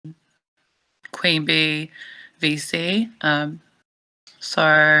Queen Bee VC.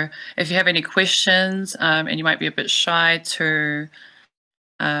 So if you have any questions and you might be a bit shy to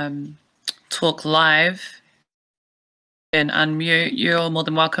talk live and unmute, you're more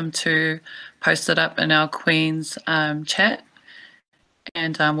than welcome to post it up in our Queen's chat,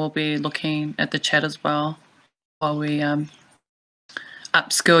 and we'll be looking at the chat as well while we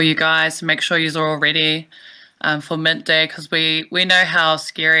upskill you guys. Make sure you're all ready for Mint Day, because we know how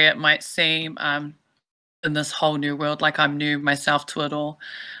scary it might seem in this whole new world. Like, I'm new myself to it all,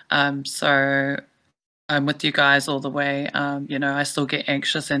 so I'm with you guys all the way. You know, I still get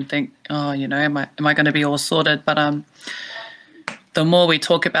anxious and think, oh, you know, am I going to be all sorted? But the more we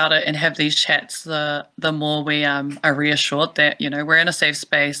talk about it and have these chats, the more we are reassured that, you know, we're in a safe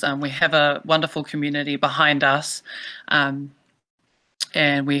space. We have a wonderful community behind us, and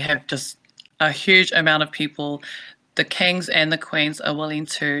we have just a huge amount of people. The kings and the queens are willing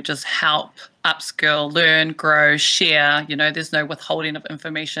to just help, upskill, learn, grow, share. You know, there's no withholding of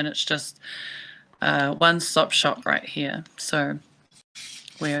information. It's just one-stop shop right here. So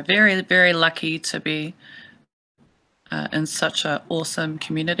we're very, very lucky to be in such an awesome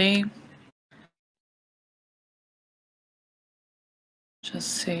community. Just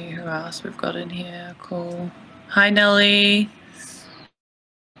see who else we've got in here. Cool. Hi, Nelly.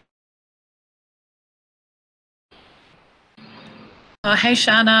 Oh, hey,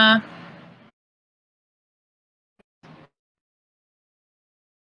 Shana.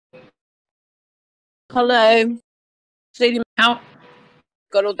 Hello. How?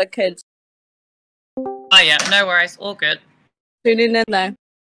 Got all the kids. Oh, yeah, no worries. All good. Tuning in though.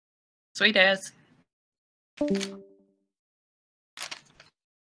 Sweet as.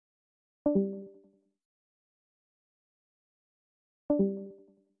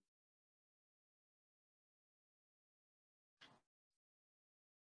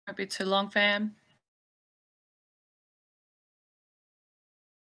 Won't be too long, fam.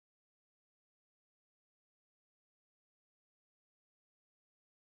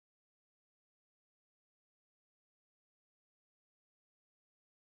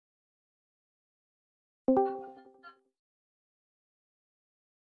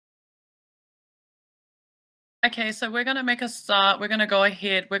 Okay, so we're going to make a start. We're going to go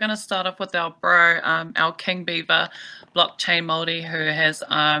ahead. We're going to start off with our bro, our King Beaver, Blockchainmāori, who has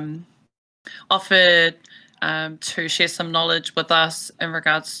offered to share some knowledge with us in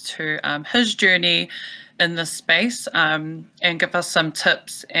regards to his journey in this space, and give us some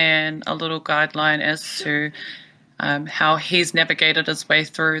tips and a little guideline as to how he's navigated his way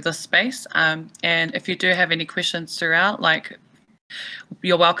through this space. And if you do have any questions throughout, like,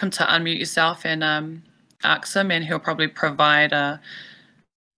 you're welcome to unmute yourself and ask him, and he'll probably provide a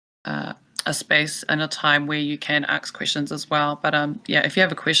space and a time where you can ask questions as well. But yeah, if you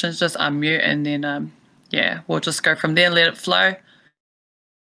have a question, just unmute, and then yeah, we'll just go from there, let it flow.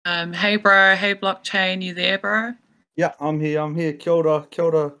 Hey bro, hey Blockchain, you there, bro? Yeah, I'm here. Kia ora,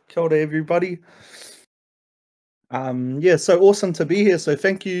 everybody. Yeah, so awesome to be here. So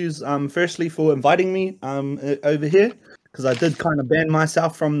thank yous firstly for inviting me over here, because I did kind of ban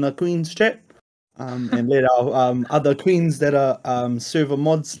myself from the Queen's chat. And let our other queens that are server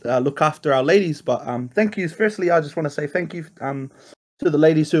mods look after our ladies. But thank you. Firstly, I just want to say thank you to the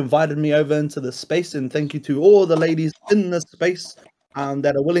ladies who invited me over into the space, and thank you to all the ladies in this space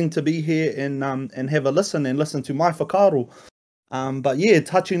that are willing to be here and have a listen and listen to my whakaaro. But yeah,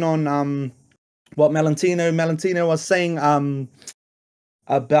 touching on what Maletino was saying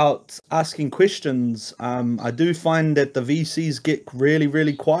about asking questions, I do find that the VCs get really,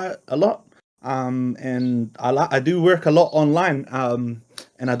 really quiet a lot. And I do work a lot online,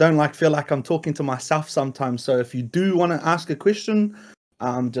 and I don't feel like I'm talking to myself sometimes. So if you do want to ask a question,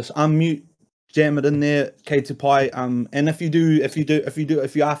 just unmute, jam it in there, K to Pi. And if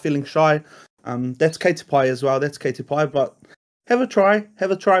you are feeling shy, that's K to Pi as well. That's K to Pi. But have a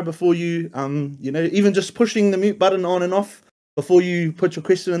try before you, you know, even just pushing the mute button on and off before you put your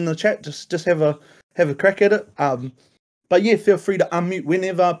question in the chat. Just have a crack at it. But yeah, feel free to unmute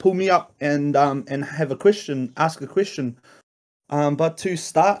whenever, pull me up and have a question, ask a question. But to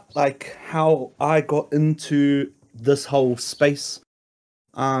start, like, how I got into this whole space,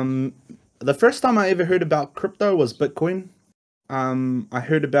 the first time I ever heard about crypto was Bitcoin. I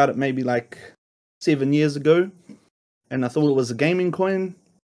heard about it maybe like 7 years ago, and I thought it was a gaming coin.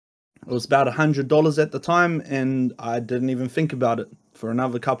 It was about $100 at the time, and I didn't even think about it for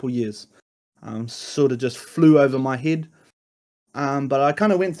another couple years. Sort of just flew over my head. But I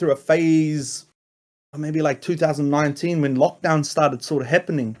kind of went through a phase, maybe like 2019, when lockdown started sort of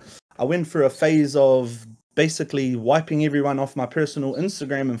happening. I went through a phase of basically wiping everyone off my personal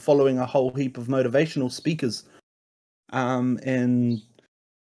Instagram and following a whole heap of motivational speakers. And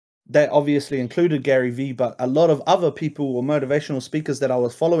that obviously included Gary Vee, but a lot of other people or motivational speakers that I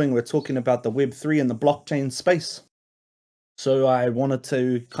was following were talking about the Web3 and the blockchain space. So I wanted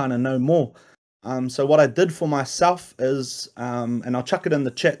to kind of know more. So what I did for myself is, and I'll chuck it in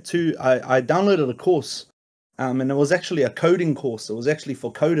the chat too, I downloaded a course, and it was actually a coding course. It was actually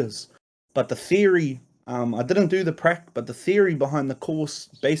for coders. But the theory, I didn't do the prac, but the theory behind the course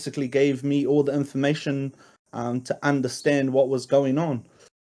basically gave me all the information to understand what was going on.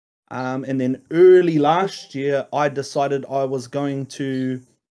 And then early last year, I decided I was going to,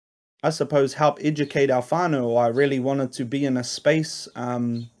 I suppose, help educate our whānau. I really wanted to be in a space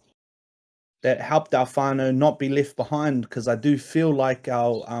that helped our whānau not be left behind, because I do feel like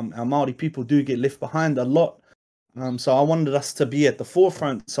our Māori people do get left behind a lot. So I wanted us to be at the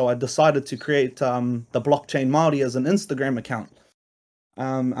forefront. So I decided to create the Blockchainmāori as an Instagram account.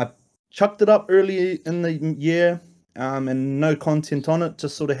 I chucked it up early in the year. And no content on it,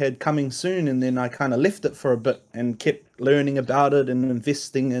 just sort of had coming soon, and then I kind of left it for a bit and kept learning about it and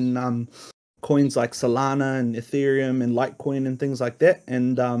investing in coins like Solana and Ethereum and Litecoin and things like that.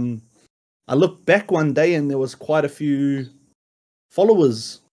 And I looked back one day and there was quite a few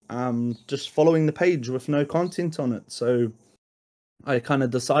followers just following the page with no content on it. So I kind of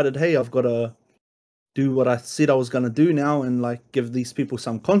decided, hey, I've got to do what I said I was going to do now and like give these people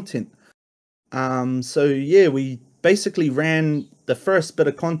some content. So yeah, we basically ran, the first bit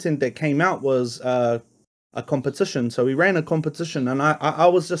of content that came out was a competition. So we ran a competition, and I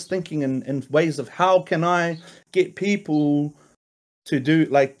was just thinking in ways of how can I get people to do,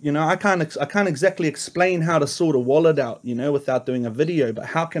 like, you know, I can't exactly explain how to sort a wallet out, you know, without doing a video, but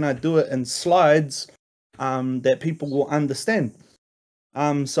how can I do it in slides that people will understand?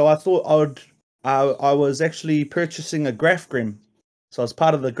 So I thought I was actually purchasing a Graphgram. So I was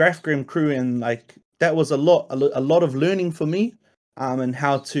part of the Graphgram crew, and like that was a lot of learning for me, and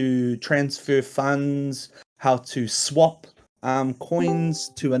how to transfer funds, how to swap coins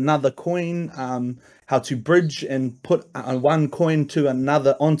to another coin, how to bridge and put one coin to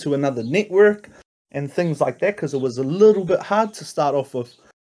another onto another network, and things like that, because it was a little bit hard to start off with.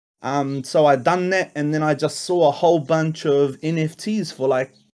 So I done that, and then I just saw a whole bunch of NFTs for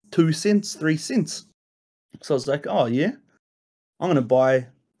like 2 cents, 3 cents. So I was like, oh yeah, I'm going to buy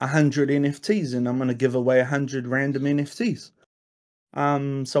 100 NFTs and I'm going to give away 100 random NFTs.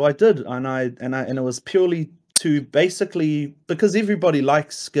 So I did, and it was purely to basically, because everybody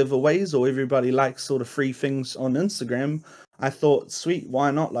likes giveaways or everybody likes sort of free things on Instagram. I thought, sweet,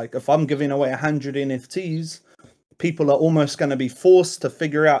 why not? Like, if I'm giving away 100 NFTs, people are almost going to be forced to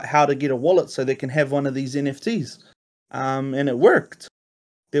figure out how to get a wallet so they can have one of these NFTs. And it worked.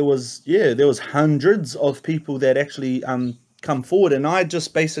 There was hundreds of people that actually come forward, and I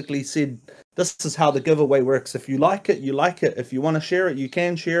just basically said, this is how the giveaway works. If you like it, you like it. If you want to share it, you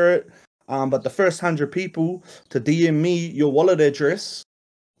can share it. But the first 100 people to DM me your wallet address,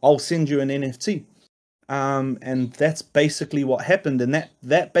 I'll send you an NFT. And that's basically what happened, and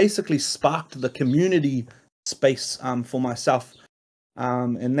that basically sparked the community space for myself.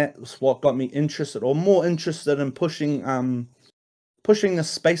 And that's what got me interested, or more interested in pushing the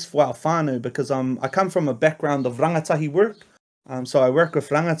space for our whānau, because I come from a background of rangatahi work. So I work with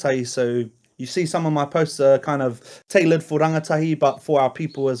rangatahi, so you see some of my posts are kind of tailored for rangatahi, but for our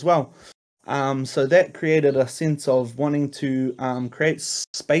people as well. So that created a sense of wanting to create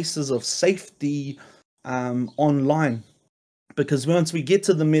spaces of safety online. Because once we get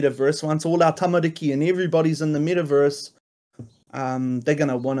to the metaverse, once all our tamariki and everybody's in the metaverse, they're going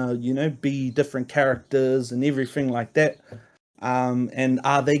to want to, you know, be different characters and everything like that. And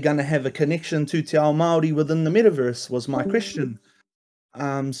are they going to have a connection to Te Ao Māori within the metaverse, was my question.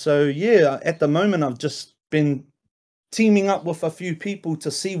 So yeah, at the moment I've just been teaming up with a few people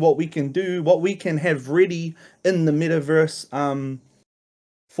to see what we can do, what we can have ready in the metaverse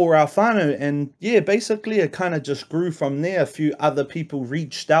for our whānau. And yeah, basically it kind of just grew from there. A few other people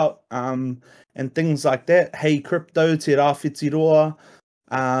reached out and things like that. Hey Crypto, Te Rāwhiti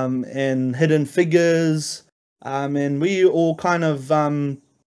and Hidden Figures. And we all kind of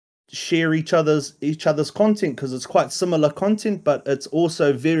share each other's content, because it's quite similar content, but it's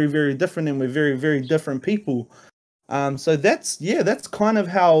also very, very different, and we're very, very different people. So that's kind of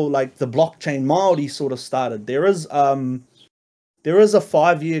how like the Blockchainmāori sort of started. There is a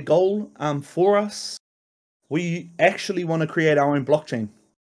 5-year goal for us. We actually want to create our own blockchain.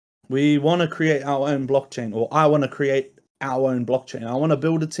 We want to create our own blockchain, or I want to create our own blockchain. I want to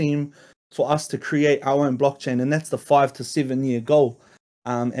build a team for us to create our own blockchain, and that's the 5 to 7 year goal.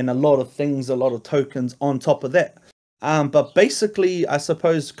 and a lot of things, a lot of tokens on top of that. But basically, I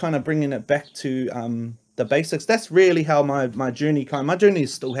suppose kind of bringing it back to the basics, that's really how my journey my journey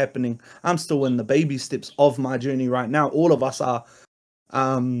is still happening. I'm still in the baby steps of my journey right now. All of us are.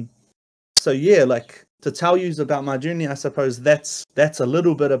 So yeah, like, to tell you about my journey, I suppose that's a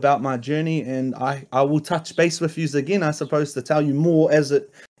little bit about my journey, and I will touch base with you again, I suppose, to tell you more as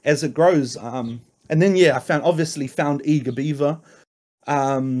it grows. And then yeah, I obviously found Eager Beaver.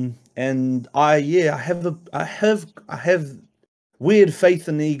 And I have weird faith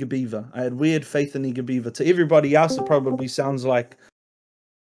in Eager Beaver. I had weird faith in Eager Beaver. To everybody else, it probably sounds like,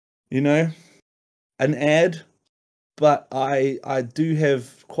 you know, an ad, but I do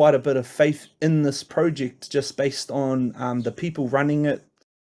have quite a bit of faith in this project, just based on the people running it,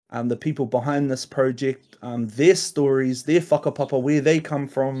 the people behind this project, their stories, their whakapapa, where they come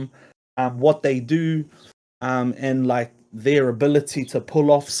from, what they do, and like their ability to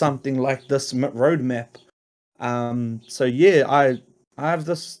pull off something like this roadmap. So yeah, I have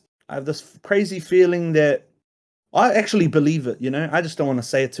this crazy feeling that I actually believe it. I just don't want to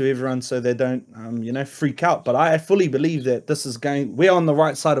say it to everyone so they don't freak out. But I fully believe that we're on the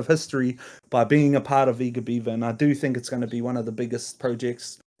right side of history by being a part of Eager Beaver, and I do think it's going to be one of the biggest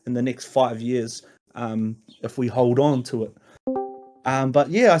projects in the next 5 years, if we hold on to it. But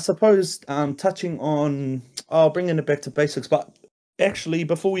yeah, I suppose touching on, bringing it back to basics. But actually,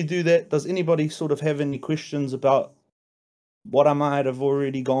 before we do that, does anybody sort of have any questions about what I might have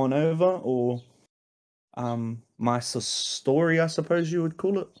already gone over, or my story, I suppose you would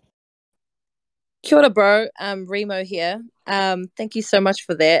call it? Kia ora, bro. Remo here. Thank you so much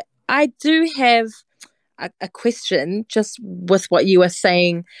for that. I do have a question, just with what you were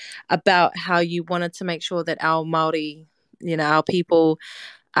saying about how you wanted to make sure that our Māori, our people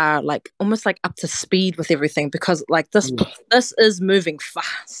are like almost like up to speed with everything, because like this is moving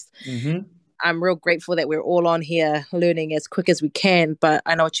fast. Mm-hmm. I'm real grateful that we're all on here learning as quick as we can, but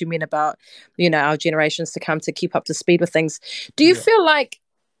I know what you mean about, our generations to come to keep up to speed with things. Do you feel like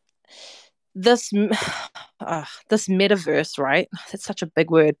this metaverse, right? That's such a big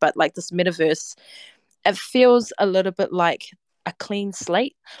word, but like this metaverse, it feels a little bit like a clean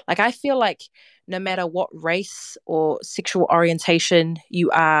slate. Like, I feel like no matter what race or sexual orientation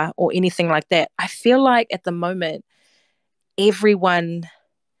you are or anything like that, I feel like at the moment, everyone,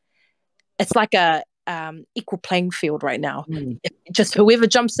 it's like a equal playing field right now. Just whoever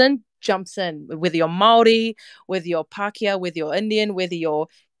jumps in, whether you're Māori, whether you're Pākehā, whether you're Indian, whether you're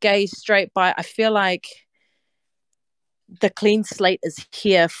gay, straight, bi. I feel like the clean slate is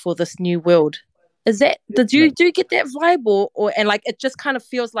here for this new world. Is that, do you get that vibe, or and like it just kind of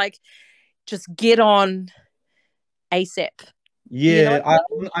feels like just get on ASAP? Yeah,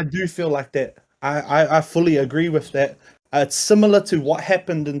 I do feel like that. I fully agree with that. It's similar to what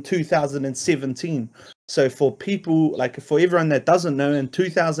happened in 2017. So for people, like for everyone that doesn't know, in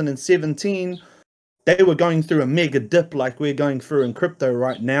 2017, they were going through a mega dip like we're going through in crypto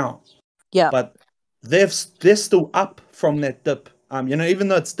right now. Yeah. But they're still up from that dip. Even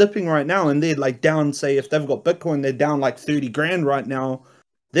though it's dipping right now and they're like down, say if they've got Bitcoin, they're down like 30 grand right now.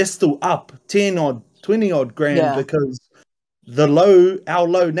 They're still up 10 odd, 20 odd grand, because our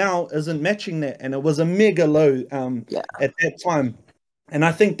low now isn't matching that, and it was a mega low at that time, and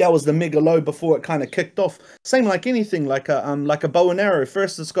I think that was the mega low before it kind of kicked off. Same like anything, like a bow and arrow.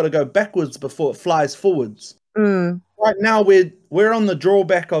 First, it's got to go backwards before it flies forwards. Right now, we're on the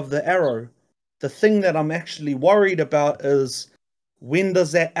drawback of the arrow. The thing that I'm actually worried about is, when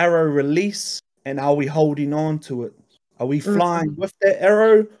does that arrow release, and are we holding on to it? Are we flying with that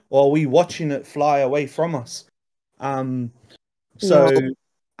arrow, or are we watching it fly away from us? So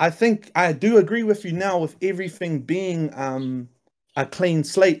I think I do agree with you now, with everything being a clean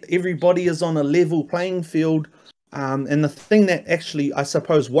slate. Everybody is on a level playing field. And the thing that actually, I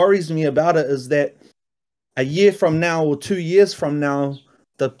suppose, worries me about it is that a year from now or 2 years from now,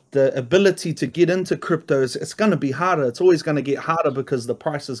 the ability to get into crypto it's going to be harder. It's always going to get harder because the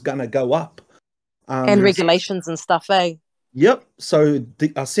price is going to go up. And regulations and stuff, eh? Yep. So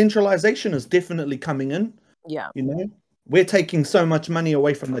the centralization is definitely coming in. Yeah. We're taking so much money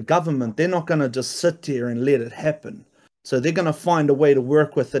away from the government. They're not going to just sit there and let it happen. So they're going to find a way to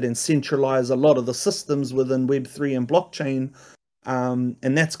work with it and centralize a lot of the systems within Web3 and blockchain.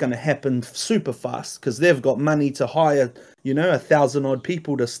 And that's going to happen super fast because they've got money to hire, 1,000 odd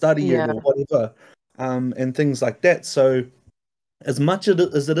people to study it or whatever, and things like that. So as much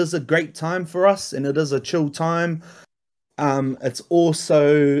as it is a great time for us and it is a chill time, it's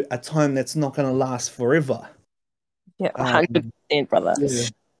also a time that's not going to last forever. Yeah, 100%, brother.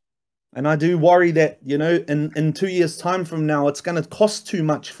 And I do worry that, you know, in 2 years' time from now, it's going to cost too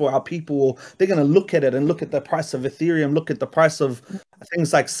much for our people. Or they're going to look at it and look at the price of Ethereum, look at the price of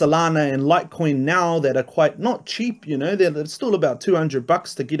things like Solana and Litecoin now that are quite not cheap, you know, they're still about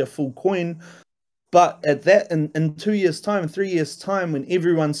 $200 to get a full coin. But at that, in 2 years' time, 3 years' time, when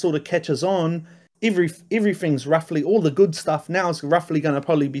everyone sort of catches on, everything's roughly, all the good stuff now is roughly going to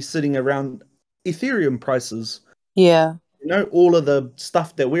probably be sitting around Ethereum prices. Yeah. You know, all of the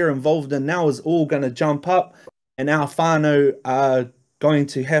stuff that we're involved in now is all going to jump up, and our whānau are going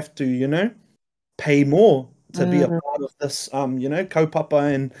to have to, you know, pay more to be a part of this, you know,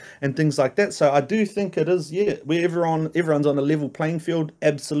 kaupapa and things like that. So I do think it is, yeah, where everyone's on a level playing field,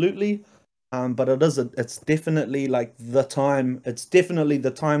 absolutely. But it's definitely like the time. It's definitely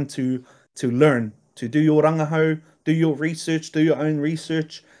the time to learn, to do your rangahau, do your research, do your own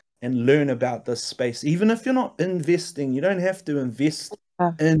research, and learn about this space. Even if you're not investing, you don't have to invest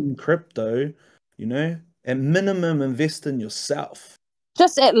in crypto, you know, at minimum invest in yourself.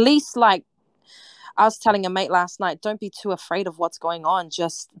 Just at least, like, I was telling a mate last night, don't be too afraid of what's going on.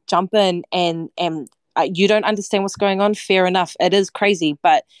 Just jump in and you don't understand what's going on. Fair enough. It is crazy,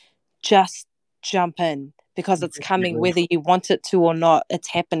 but just jump in because it's coming, whether you want it to or not. It's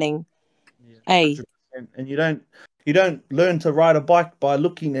happening. Yeah, Hey. and you don't learn to ride a bike by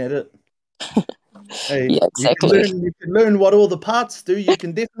looking at it. Hey, yeah, exactly. You can learn what all the parts do. You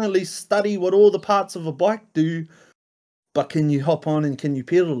can definitely study what all the parts of a bike do, but can you hop on and can you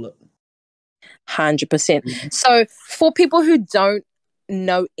pedal it? 100%. So for people who don't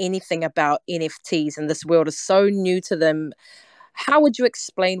know anything about NFTs and this world is so new to them, how would you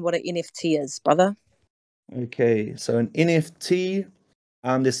explain what an NFT is, brother? Okay, so an NFT,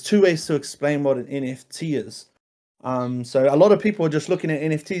 there's two ways to explain what an NFT is. So a lot of people are just looking at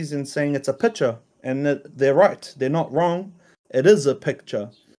NFTs and saying it's a picture, and they're right. They're not wrong. It is a picture.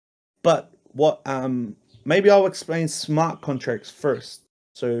 But what maybe I'll explain smart contracts first.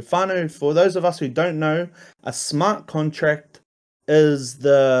 So whānau, for those of us who don't know, a smart contract is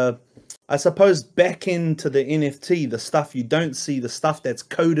I suppose, back into the NFT, the stuff you don't see, the stuff that's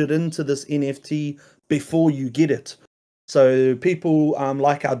coded into this NFT before you get it. So people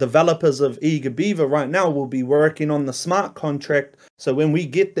like our developers of Beaver right now will be working on the smart contract. So when we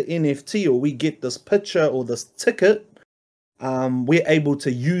get the NFT or we get this picture or this ticket, we're able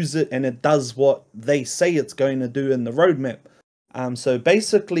to use it and it does what they say it's going to do in the roadmap. So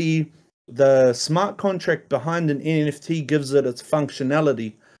basically, the smart contract behind an NFT gives it its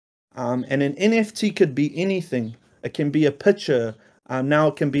functionality. And an NFT could be anything. It can be a picture. Now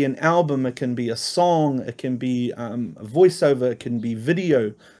it can be an album. It can be a song. It can be a voiceover. It can be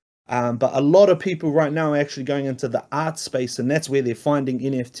video. But a lot of people right now are actually going into the art space, and that's where they're finding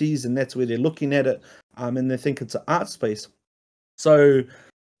NFTs, and that's where they're looking at it, and they think it's an art space. So,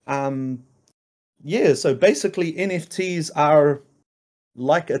 yeah, so basically NFTs are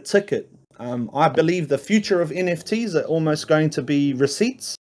like a ticket. I believe the future of NFTs are almost going to be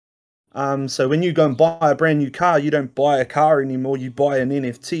receipts. So when you go and buy a brand new car, you don't buy a car anymore, you buy an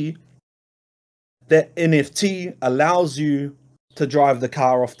NFT. That NFT allows you to drive the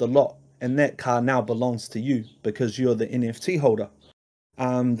car off the lot, and that car now belongs to you because you're the NFT holder.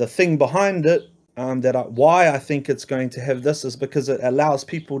 The thing behind it, why I think it's going to have this is because it allows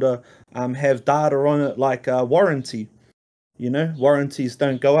people to have data on it like warranty. You know, warranties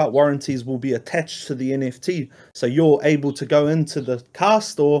don't go out. Warranties will be attached to the NFT. So you're able to go into the car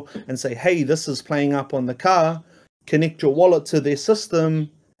store and say, hey, this is playing up on the car. Connect your wallet to their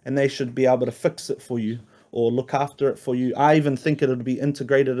system and they should be able to fix it for you or look after it for you. I even think it'll be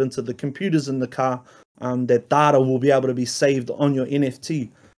integrated into the computers in the car. That data will be able to be saved on your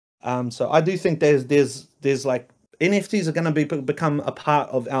NFT. So I do think there's like NFTs are going to become a part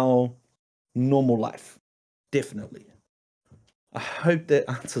of our normal life. Definitely. I hope that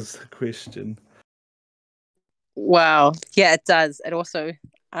answers the question. Wow. Yeah, it does. It also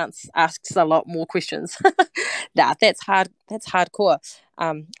asks a lot more questions. Nah, that's hard. That's hardcore.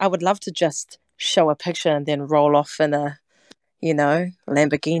 I would love to just show a picture and then roll off in a,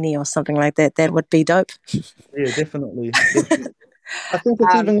 Lamborghini or something like that. That would be dope. Yeah, definitely. I think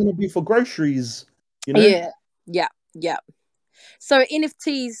it's even going to be for groceries, Yeah. So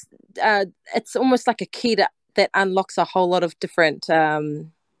NFTs, it's almost like a key that unlocks a whole lot of different, I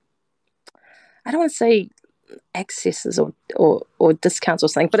don't want to say accesses or discounts or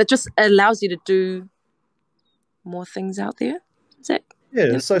something, but it just allows you to do more things out there. Is it?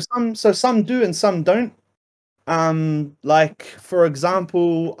 Yeah, so some do and some don't. Like for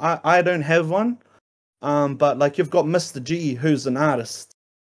example, I don't have one. But like you've got Mr. G, who's an artist.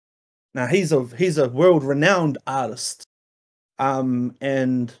 Now he's a world renowned artist.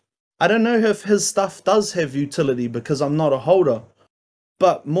 And I don't know if his stuff does have utility because I'm not a holder,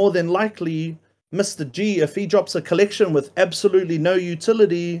 but more than likely, Mr. G, if he drops a collection with absolutely no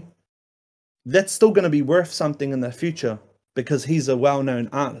utility, that's still going to be worth something in the future because he's a well-known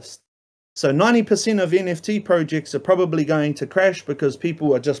artist. So 90% of NFT projects are probably going to crash because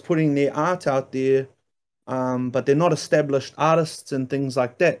people are just putting their art out there, but they're not established artists and things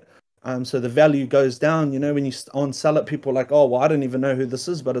like that. So the value goes down. You know, when you on sell it, people are like, oh, well, I don't even know who this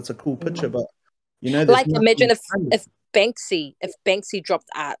is, but it's a cool picture. But you know, like imagine if Banksy dropped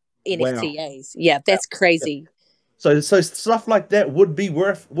art NFTs. Wow. Yeah, that's crazy. So stuff like that would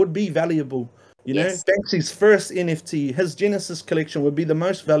be valuable. You know, Banksy's first NFT, his Genesis collection would be the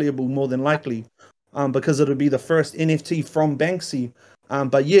most valuable, more than likely, because it would be the first NFT from Banksy.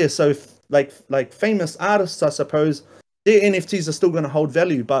 But yeah, so if, like famous artists, I suppose, their NFTs are still going to hold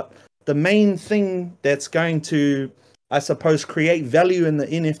value. But the main thing that's going to, I suppose, create value in the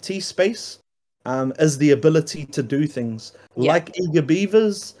NFT space is the ability to do things like Eager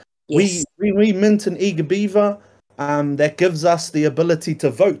Beavers. We mint an Eager Beaver. That gives us the ability to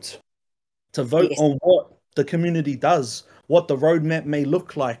vote on what the community does, what the roadmap may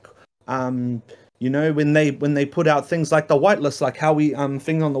look like. You know, when they put out things like the whitelist, like how we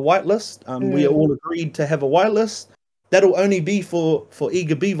thing on the whitelist, we all agreed to have a whitelist. That'll only be for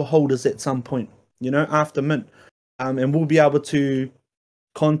Eager Beaver holders at some point, you know, after mint, and we'll be able to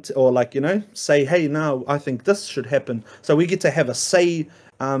say, hey, now I think this should happen. So we get to have a say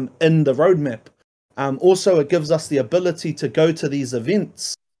in the roadmap. Also, it gives us the ability to go to these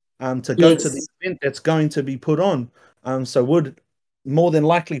events, to go to the event that's going to be put on. So would more than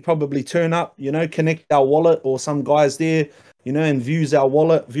likely probably turn up, you know, connect our wallet, or some guys there, you know, and views our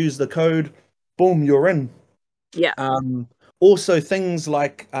wallet, views the code, boom, you're in. Yeah. Also things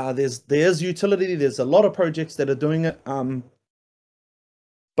like there's utility. There's a lot of projects that are doing it.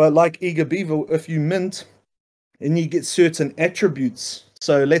 But like Eager Beaver, if you mint and you get certain attributes.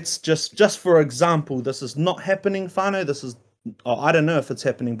 So let's just for example, this is not happening, Fano. This is, I don't know if it's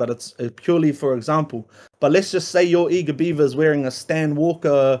happening, but it's purely for example. But let's just say your Eager Beaver is wearing a Stan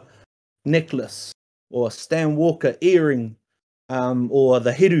Walker necklace or a Stan Walker earring, or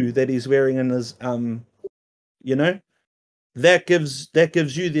the hiru that he's wearing in his, you know, that gives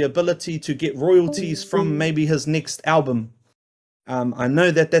you the ability to get royalties from maybe his next album. I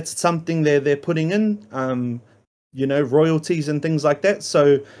know that that's something they're putting in, you know, royalties and things like that.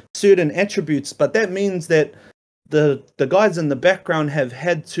 So certain attributes, but that means that the guys in the background have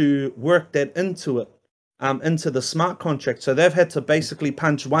had to work that into it, into the smart contract. So they've had to basically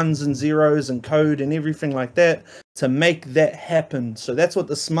punch ones and zeros and code and everything like that to make that happen. So that's what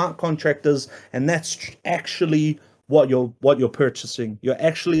the smart contract is, and that's actually what you're purchasing. You're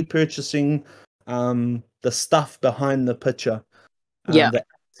actually purchasing the stuff behind the picture. The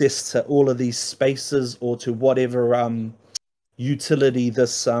access to all of these spaces, or to whatever utility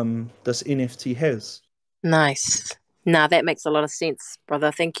this NFT has. Nice. Nah, that makes a lot of sense,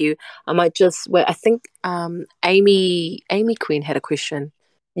 brother. Thank you. I might just I think Amy Queen had a question.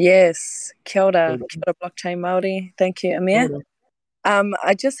 Yes. Kia ora Blockchainmāori. Thank you, Amir.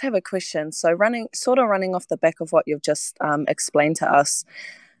 I just have a question. So running off the back of what you've just explained to us,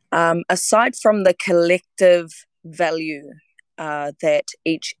 aside from the collective value that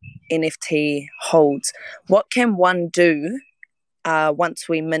each NFT holds, what can one do once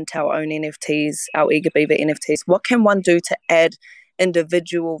we mint our own NFTs, our Eager Beaver NFTs? What can one do to add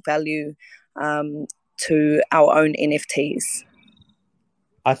individual value to our own NFTs?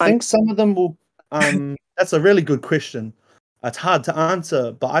 I think some of them will, that's a really good question. It's hard to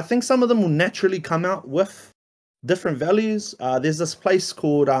answer, but I think some of them will naturally come out with different values. There's this place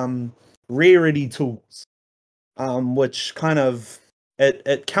called Rarity Tools, which kind of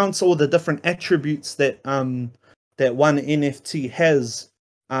it counts all the different attributes that that one NFT has.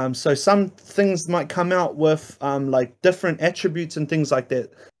 So some things might come out with like different attributes and things like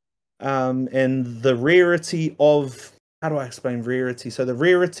that. And the rarity of, how do I explain rarity? So the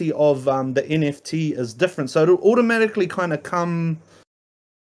rarity of the NFT is different. So it'll automatically kind of come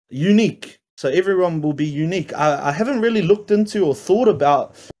unique. So everyone will be unique. I haven't really looked into or thought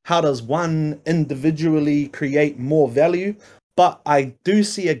about how does one individually create more value, but I do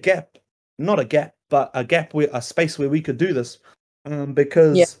see a gap, not a gap, but a space where we could do this,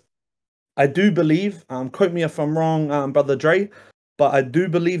 because I do believe, quote me if I'm wrong, Brother Dre, but I do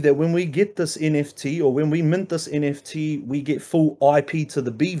believe that when we get this NFT, or when we mint this NFT, we get full IP to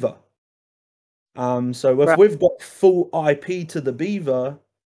the Beaver. So if we've got full IP to the Beaver,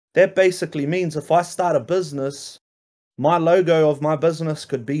 that basically means if I start a business, my logo of my business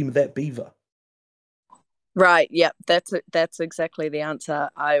could be that Beaver. Right. Yep. That's exactly the answer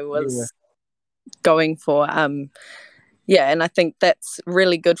I was going for. Yeah, and I think that's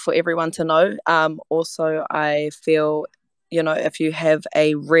really good for everyone to know. Also, I feel, if you have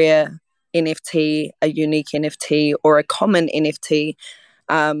a rare NFT, a unique NFT, or a common NFT,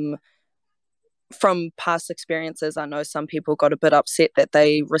 from past experiences, I know some people got a bit upset that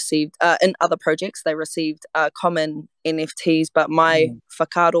they received, in other projects, they received common NFTs, but my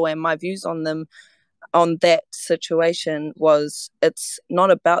whakaaro and my views on them, on that situation, was it's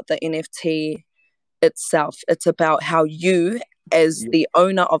not about the NFT itself. It's about how you, as the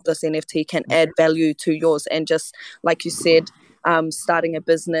owner of this NFT, can add value to yours. And just like you said, starting a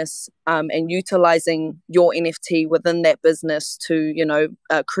business and utilizing your NFT within that business to,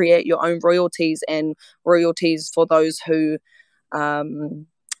 create your own royalties, and royalties for those who, I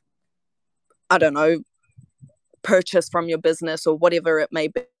don't know, purchase from your business or whatever it may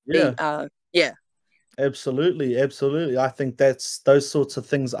be. Yeah. Absolutely. I think those sorts of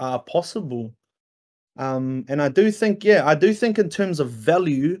things are possible. And I do think in terms of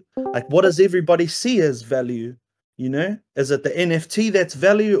value, like, what does everybody see as value? Is it the NFT that's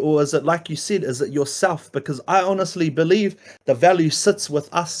value, or is it, like you said, is it yourself? Because I honestly believe the value sits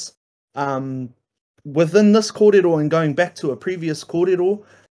with us, within this kōrero, and going back to a previous kōrero,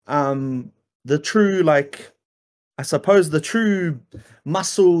 the true, like, I suppose the true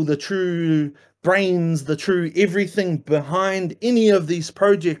muscle, the true brains, the true everything behind any of these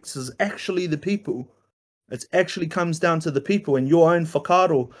projects is actually the people. It actually comes down to the people and your own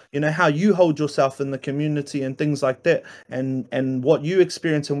whakaaro, how you hold yourself in the community and things like that, and what you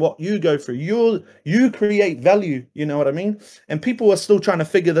experience and what you go through. You create value, you know what I mean? And people are still trying to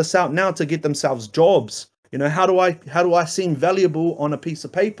figure this out now to get themselves jobs. How do I seem valuable on a piece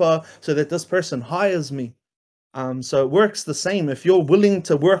of paper so that this person hires me? So it works the same. If you're willing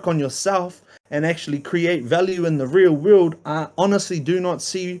to work on yourself and actually create value in the real world, I honestly do not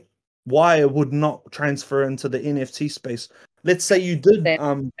see why it would not transfer into the NFT space. Let's say you did,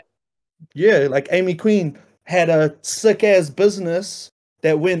 like Amy Queen had a sick ass business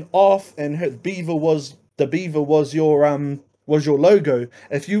that went off, and her Beaver was your logo.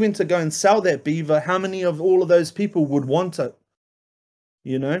 If you went to go and sell that Beaver, how many of all of those people would want it?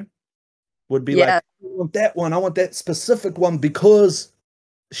 Would be like, I want that one, I want that specific one because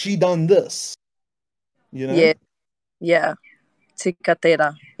she done this. Yeah. Tika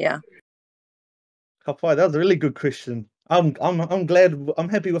tera. Yeah. Kapai, that was a really good question. I'm glad, I'm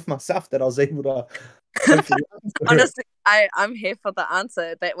happy with myself that I was able to hopefully honestly, I'm here for the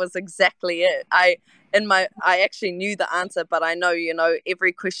answer. That was exactly it. I actually knew the answer, but I know,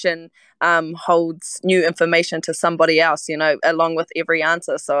 every question holds new information to somebody else, along with every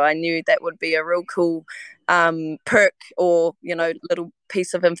answer. So I knew that would be a real cool perk, or, little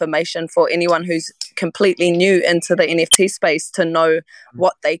piece of information for anyone who's completely new into the NFT space, to know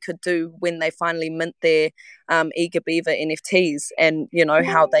what they could do when they finally mint their Eager Beaver NFTs, and,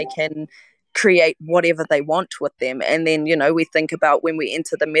 how they can create whatever they want with them. And then, we think about when we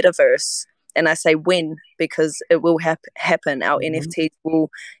enter the metaverse, and I say when, because it will happen. Our NFTs will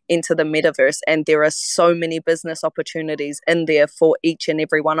enter the metaverse, and there are so many business opportunities in there for each and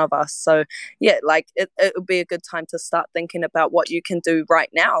every one of us. So yeah, like it would be a good time to start thinking about what you can do right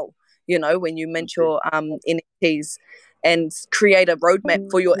now, when you mint your NFTs, and create a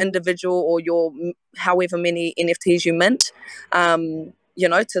roadmap for your individual, or your however many NFTs you mint,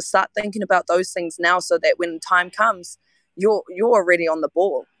 to start thinking about those things now, so that when time comes, you're already on the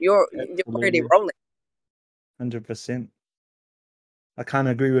ball. You're already rolling. 100%. I can't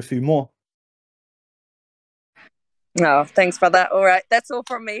agree with you more. No, thanks for that. All right, that's all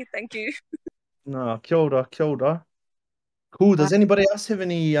from me. Thank you. No, kia ora. Cool. Does anybody else have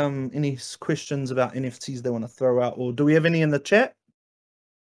any questions about NFTs they want to throw out, or do we have any in the chat?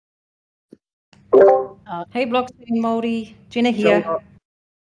 Hey, Blockchainmāori, Jenna here.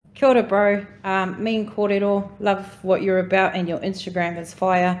 Kia ora, bro. Me and kōrero, love what you're about, and your Instagram is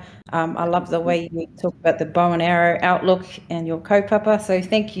fire. I love the way you talk about the bow and arrow outlook and your kaupapa. So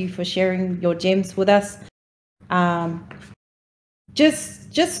thank you for sharing your gems with us.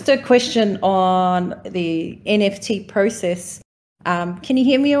 Just a question on the NFT process. Can you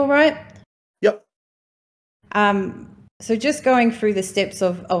hear me all right? Yep. So just going through the steps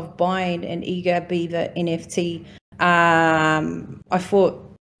of buying an Eager Beaver NFT, I thought,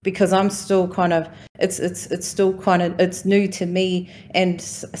 because I'm still kind of, it's new to me, and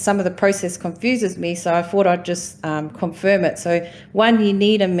some of the process confuses me. So I thought I'd just confirm it. So one, you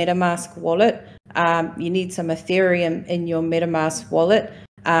need a MetaMask wallet. You need some Ethereum in your MetaMask wallet.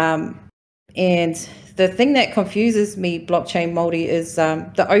 And the thing that confuses me, Blockchainmāori, is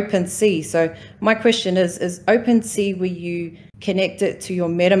the OpenSea. So my question is OpenSea, where you connect it to your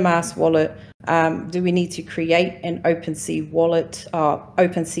MetaMask wallet, do we need to create an OpenSea wallet,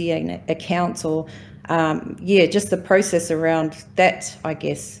 OpenSea account, or just the process around that, I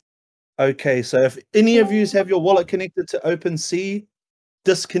guess? Okay, so if any of you have your wallet connected to OpenSea,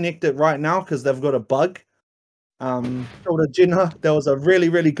 disconnect it right now because they've got a bug. Jenna, that was a really,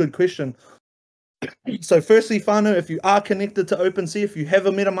 really good question. So firstly, Whānau, if you are connected to OpenSea, if you have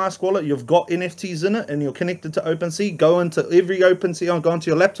a MetaMask wallet, you've got NFTs in it, and you're connected to OpenSea, go into every OpenSea, go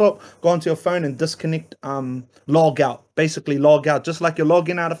onto your laptop, go onto your phone, and disconnect, log out. Basically, log out. Just like you're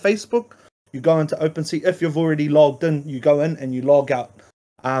logging out of Facebook, you go into OpenSea. If you've already logged in, you go in and you log out.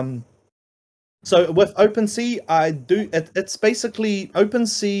 So with OpenSea, it's basically,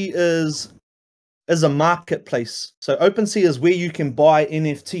 OpenSea is a marketplace. So OpenSea is where you can buy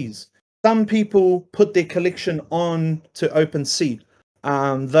NFTs. Some people put their collection on to OpenSea,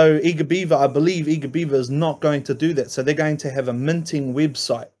 though Beaver, I believe Beaver is not going to do that. So they're going to have a minting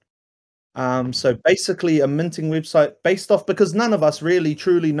website. So basically a minting website based off, because none of us really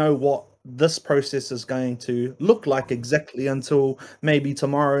truly know what this process is going to look like exactly until maybe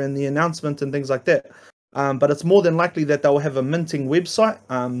tomorrow in the announcement and things like that. But it's more than likely that they'll have a minting website.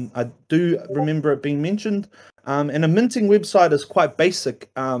 I do remember it being mentioned. And a minting website is quite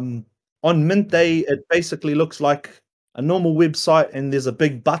basic. On mint day, it basically looks like a normal website, and there's a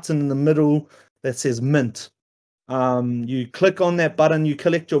big button in the middle that says mint. You click on that button, you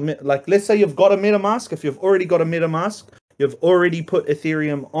collect your, like, let's say you've got a MetaMask. If you've already got a MetaMask, you've already put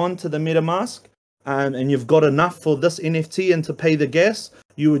Ethereum onto the MetaMask, and you've got enough for this NFT and to pay the gas,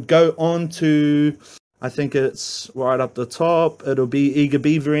 you would go on to, I think it's right up the top, it'll be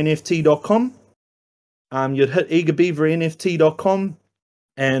eagerbeavernft.com. You'd hit eagerbeavernft.com,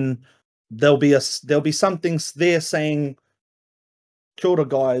 and there'll be something there saying, "Kia ora,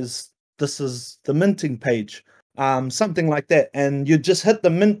 guys, this is the minting page," something like that, and you just hit the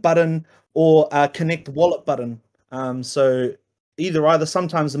mint button or connect wallet button. So either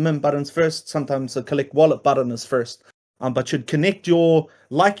sometimes the mint button's first, sometimes the collect wallet button is first. But you'd connect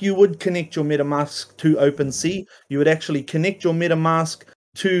like you would connect your MetaMask to OpenSea, you would actually connect your MetaMask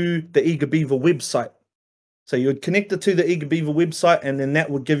to the Eager Beaver website. So you would connect it to the Eager Beaver website, and then that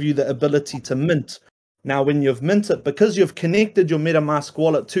would give you the ability to mint. Now, when you've minted, because you've connected your MetaMask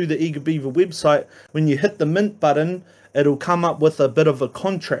wallet to the Eager Beaver website, when you hit the mint button, it'll come up with a bit of a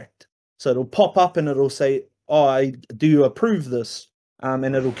contract. So it'll pop up and it'll say, "Oh, do you approve this?"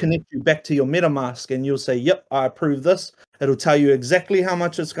 And it'll connect you back to your MetaMask, and you'll say, "Yep, I approve this." It'll tell you exactly how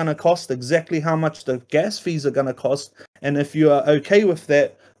much it's going to cost, exactly how much the gas fees are going to cost. And if you are okay with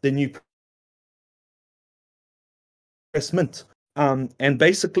that, then you press mint. And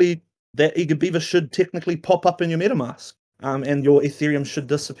basically, that Eager Beaver should technically pop up in your MetaMask, and your Ethereum should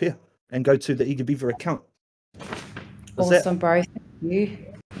disappear and go to the Eager Beaver account. Awesome, bro. Thank you.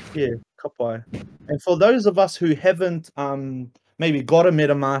 Yeah, kapai. And for those of us who haven't maybe got a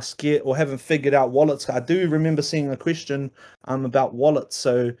MetaMask yet or haven't figured out wallets, I do remember seeing a question about wallets.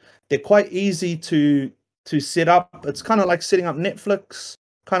 So they're quite easy to set up. It's kind of like setting up Netflix,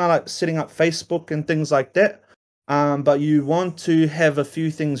 kind of like setting up Facebook and things like that. But you want to have a few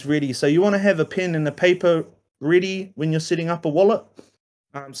things ready. So you want to have a pen and a paper ready when you're setting up a wallet,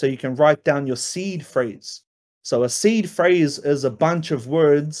 so you can write down your seed phrase. So a seed phrase is a bunch of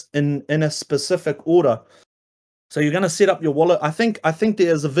words in a specific order. So you're going to set up your wallet. I think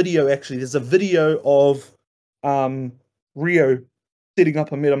there's a video, actually. There's a video of Rio setting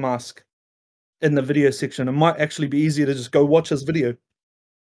up a MetaMask in the video section. It might actually be easier to just go watch this video.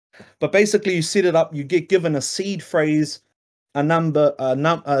 But basically, you set it up, you get given a seed phrase, a number,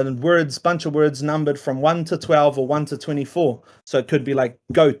 words, bunch of words numbered from 1 to 12 or 1 to 24. So it could be like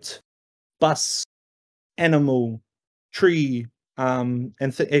goat, bus, animal, tree, and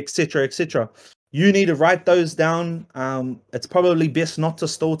etc., etc. You need to write those down. It's probably best not to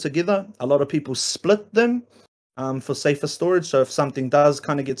store together. A lot of people split them for safer storage. So if something does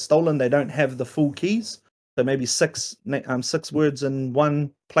kind of get stolen, they don't have the full keys. So maybe six words in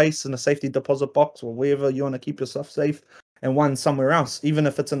one place in a safety deposit box or wherever you want to keep yourself safe, and one somewhere else, even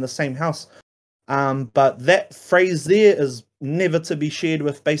if it's in the same house. But that phrase there is never to be shared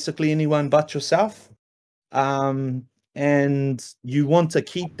with basically anyone but yourself. And you want to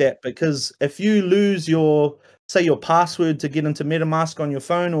keep that, because if you lose your password to get into MetaMask on your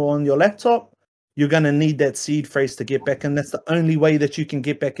phone or on your laptop, you're going to need that seed phrase to get back in. That's the only way that you can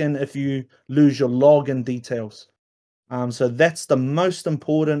get back in if you lose your login details. So that's the most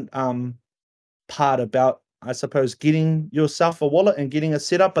important part about I suppose, getting yourself a wallet and getting it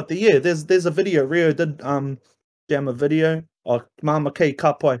set up. But there's a video. Rio did jam a video. Mama K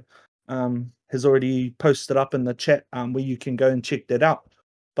Kapai has already posted up in the chat where you can go and check that out.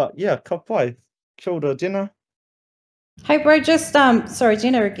 But yeah, Kapai, kia ora, Jenna. Hey bro, just sorry,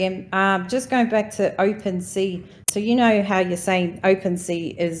 Jenna again. Just going back to OpenSea. So you know how you're saying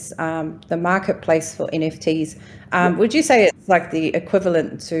OpenSea is the marketplace for NFTs. Would you say it's like the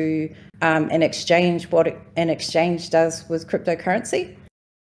equivalent to an exchange, what an exchange does with cryptocurrency?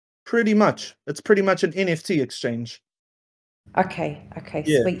 Pretty much. It's pretty much an NFT exchange. Okay,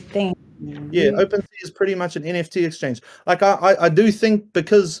 Yeah. sweet thing. Yeah, OpenSea is pretty much an NFT exchange. Like I do think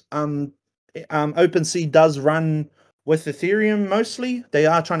because OpenSea does run with Ethereum mostly. They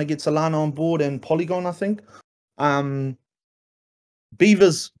are trying to get Solana on board and Polygon, I think.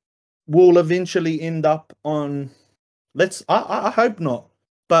 Beavers will eventually end up on, I hope not,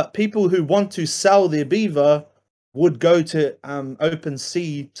 but people who want to sell their Beaver would go to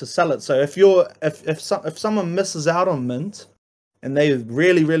OpenSea to sell it. So if someone misses out on mint and they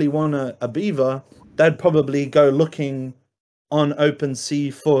really want a Beaver, they'd probably go looking on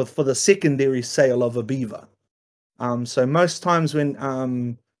OpenSea for the secondary sale of a Beaver. So most times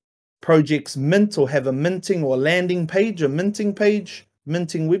when projects mint or have a minting or landing page, minting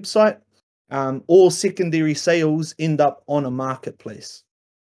website, all secondary sales end up on a marketplace,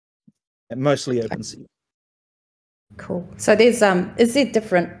 and mostly OpenSea. Cool. So there's is there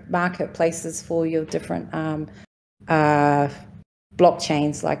different marketplaces for your different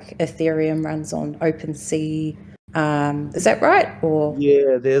blockchains? Like Ethereum runs on OpenSea. Is that right? Or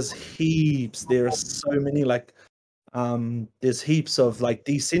yeah, there's heaps. There are so many. Like there's heaps of like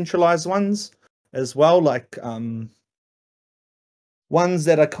decentralized ones as well, like ones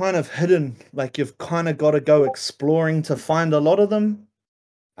that are kind of hidden, like you've kind of got to go exploring to find a lot of them.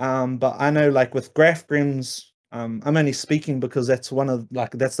 But I know like with GraphGrims, I'm only speaking because that's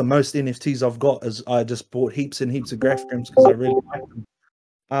that's the most NFTs I've got, is I just bought heaps and heaps of GraphGrims because I really like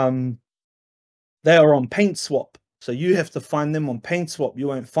them. They are on PaintSwap. So you have to find them on PaintSwap. You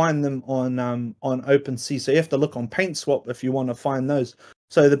won't find them on OpenSea. So you have to look on PaintSwap if you want to find those.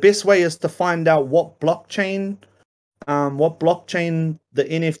 So the best way is to find out what blockchain the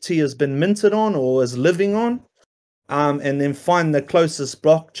NFT has been minted on or is living on, and then find the closest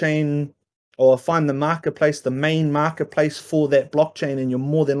blockchain or find the marketplace, the main marketplace for that blockchain, and you'll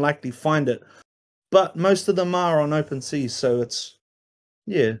more than likely find it. But most of them are on OpenSea, so it's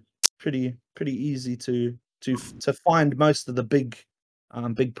pretty easy to find most of the big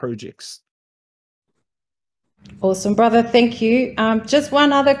projects. awesome, brother. Thank you. Just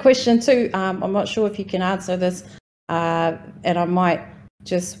one other question too. I'm not sure if you can answer this, and I might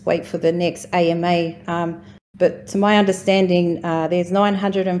just wait for the next AMA. But to my understanding, there's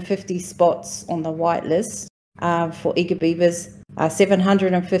 950 spots on the whitelist for Eager Beavers,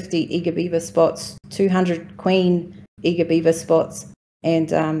 750 Eager Beaver spots, 200 Queen Eager Beaver spots,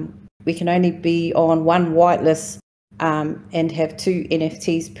 and we can only be on one whitelist and have 2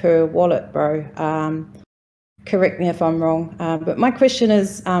 NFTs per wallet, bro. Correct me if I'm wrong. But my question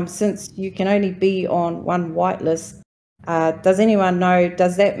is, since you can only be on one whitelist, does anyone know,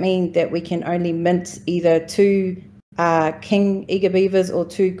 does that mean that we can only mint either 2 King Eager Beavers or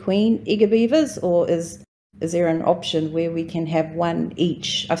 2 Queen Eager Beavers, or is there an option where we can have one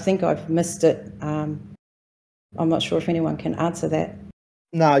each? I think I've missed it. I'm not sure if anyone can answer that.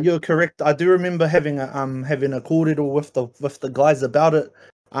 No, you're correct. I do remember having a cordial with the guys about it.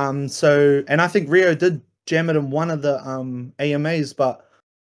 So, and I think Rio did jam it in one of the AMAs, but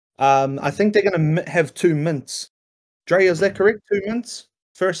I think they're gonna have 2 mints. Dre, is that correct? 2 mints.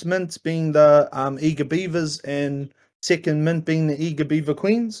 First mint being the Eager Beavers, and second mint being the Eager Beaver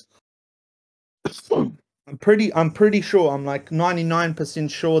Queens. I'm pretty sure. I'm like 99%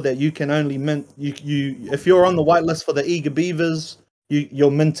 sure that you can only mint you if you're on the whitelist for the Eager Beavers.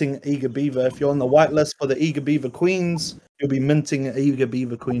 You're minting Eager Beaver. If you're on the whitelist for the Eager Beaver Queens, you'll be minting an Eager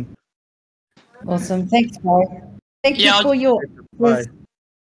Beaver Queen. Awesome. Thanks, bro. Thank you for your... Bye.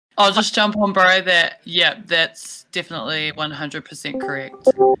 I'll just jump on, bro, that's definitely 100% correct.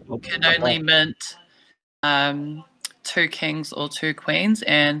 You can only mint 2 kings or 2 queens,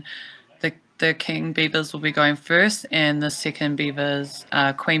 and the king beavers will be going first, and the second beavers,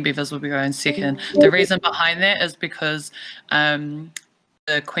 queen beavers, will be going second. The reason behind that is because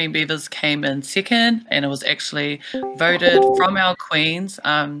the queen beavers came in second, and it was actually voted from our queens,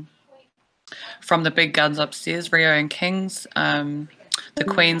 from the big guns upstairs, Rio and Kings. The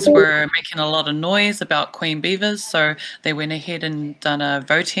queens were making a lot of noise about queen beavers, so they went ahead and done a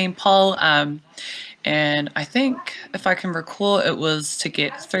voting poll, and I think, if I can recall, it was to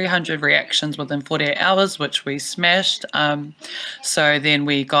get 300 reactions within 48 hours, which we smashed. So then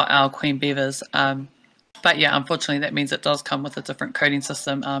we got our Queen Beavers. But yeah, unfortunately, that means it does come with a different coding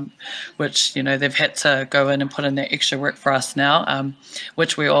system, which, you know, they've had to go in and put in that extra work for us now,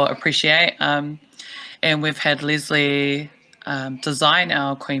 which we all appreciate. And we've had Leslie design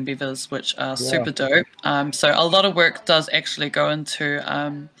our Queen Beavers, which are super dope. So a lot of work does actually go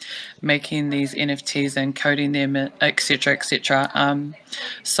into making these NFTs and coding them, etc., etc.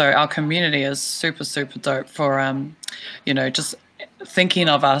 So our community is super, super dope for, you know, just thinking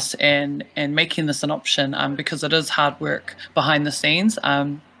of us and making this an option, because it is hard work behind the scenes.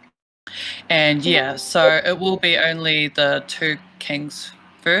 And yeah, so it will be only the 2 kings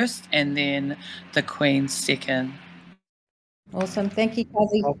first and then the queen second. Awesome. Thank you,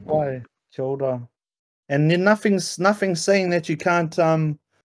 Kazi. Okay, shoulder. And then nothing's saying that you can't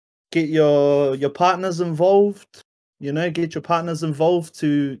get your partners involved. You know, get your partners involved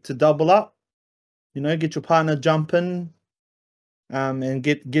to double up. You know, get your partner jump in, and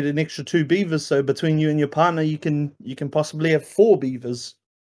get an extra 2 beavers. So between you and your partner, you can possibly have 4 beavers.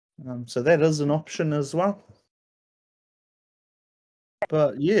 So that is an option as well.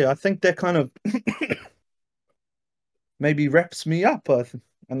 But yeah, I think that kind of maybe wraps me up.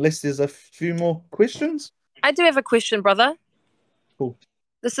 Unless there's a few more questions. I do have a question, brother. Cool.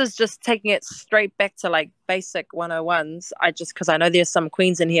 This is just taking it straight back to like basic 101s. Because I know there's some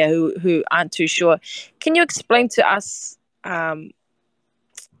queens in here who aren't too sure. Can you explain to us,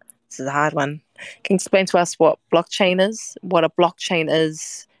 this is a hard one. Can you explain to us what blockchain is, what a blockchain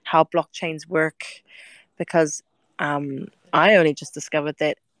is, how blockchains work? Because I only just discovered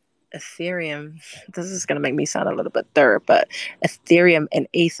that Ethereum, this is going to make me sound a little bit but Ethereum and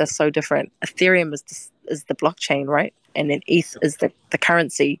ETH are so different. Ethereum is the blockchain, right? And then ETH is the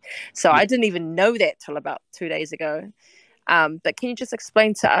currency. So I didn't even know that till about 2 days ago. But can you just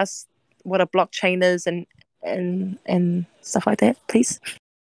explain to us what a blockchain is and stuff like that, please?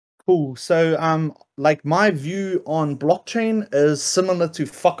 Cool. So like my view on blockchain is similar to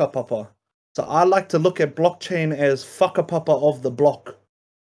whakapapa. So I like to look at blockchain as whakapapa of the block.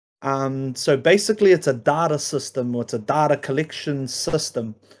 So basically it's a data system, or it's a data collection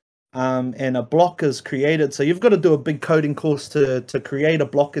system. And a block is created. So you've got to do a big coding course to create a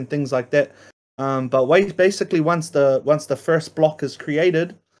block and things like that. But basically once the first block is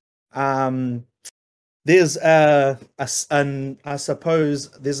created, there's I suppose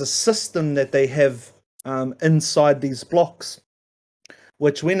there's a system that they have inside these blocks,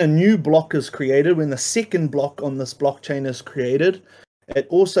 which when a new block is created, when the second block on this blockchain is created, it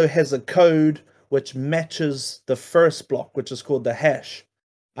also has a code which matches the first block, which is called the hash.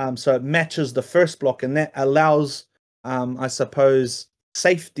 So it matches the first block, and that allows, I suppose,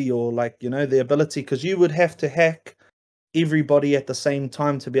 safety, or like, you know, the ability, because you would have to hack everybody at the same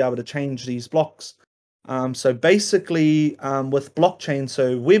time to be able to change these blocks. So basically, with blockchain,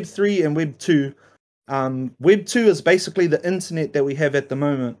 so Web 3 and Web 2, Web 2 is basically the internet that we have at the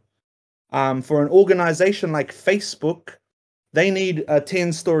moment. For an organization like Facebook, they need a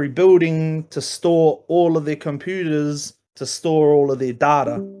 10-story building to store all of their computers, to store all of their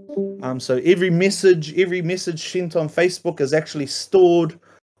data. So every message sent on Facebook is actually stored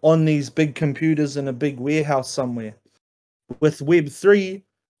on these big computers in a big warehouse somewhere. With Web 3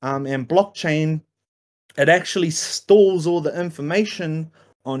 and blockchain, it actually stores all the information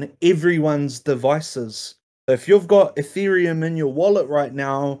on everyone's devices. So if you've got Ethereum in your wallet right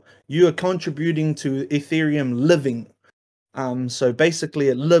now, you are contributing to Ethereum living. So basically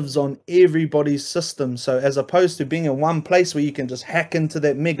it lives on everybody's system. So as opposed to being in one place where you can just hack into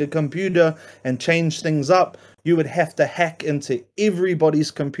that mega computer and change things up, you would have to hack into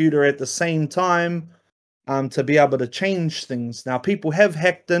everybody's computer at the same time to be able to change things. Now, people have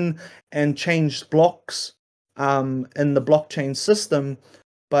hacked in and changed blocks in the blockchain system,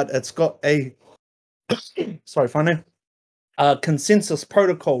 but it's got a consensus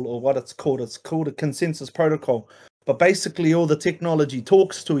protocol, or what it's called. It's called a consensus protocol. But basically all the technology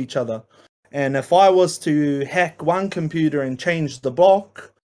talks to each other. And if I was to hack one computer and change the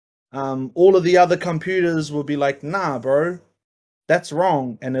block, all of the other computers will be like, nah, bro, that's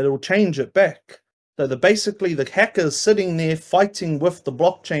wrong. And it'll change it back. So basically the hacker's sitting there fighting with the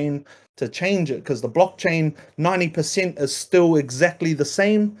blockchain to change it, because the blockchain 90% is still exactly the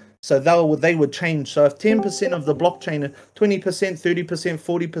same. So they would change. So if 10% of the blockchain, 20%, 30%,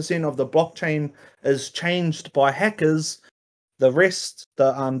 40% of the blockchain is changed by hackers, the rest,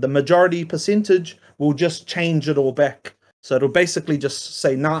 the majority percentage, will just change it all back. So it'll basically just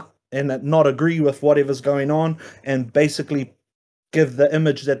say nah and not agree with whatever's going on, and basically give the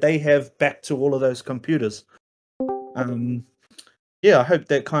image that they have back to all of those computers. Yeah, I hope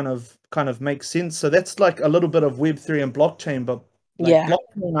that kind of makes sense. So that's like a little bit of Web3 and blockchain, but like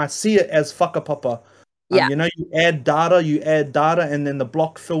blockchain, I see it as whakapapa. You know, you add data, and then the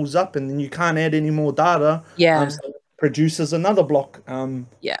block fills up, and then you can't add any more data. So it produces another block. And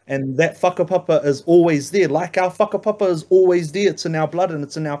that whakapapa is always there. Like our whakapapa is always there. It's in our blood and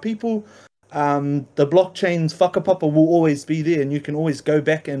it's in our people. The blockchain's whakapapa will always be there, and you can always go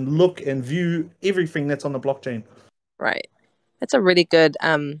back and look and view everything that's on the blockchain. Right. That's a really good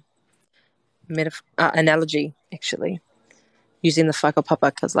analogy, actually, using the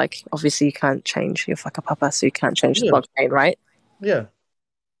whakapapa, because, like, obviously you can't change your whakapapa, so you can't change the blockchain, right? Yeah.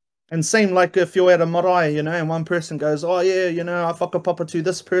 And same like if you're at a marae, you know, and one person goes, oh, yeah, you know, I whakapapa to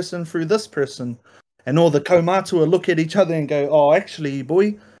this person through this person. And all the kaumatua look at each other and go, oh, actually,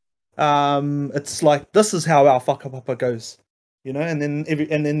 boy, it's like, this is how our whakapapa goes. You know, and then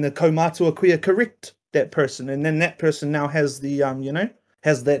the kaumatua queer correct that person, and then that person now has the you know,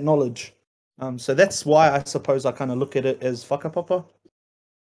 has that knowledge. So that's why I suppose I kind of look at it as whakapapa.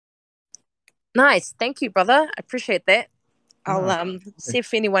 Nice, thank you, brother. I appreciate that. I'll see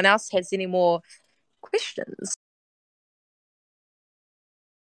if anyone else has any more questions.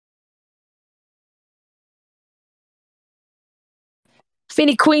 If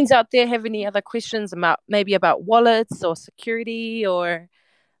any queens out there have any other questions about wallets or security or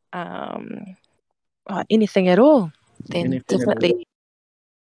anything at all, then definitely.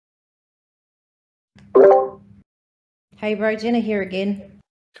 Hey, bro, Jenna here again.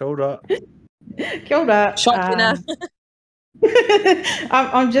 Kia ora. Kia ora. Shot Jenna.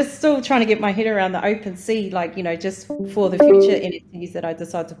 I'm just still trying to get my head around the OpenSea, like, you know, just for the future NFTs that I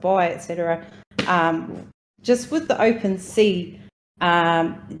decide to buy, etc. Just with the OpenSea,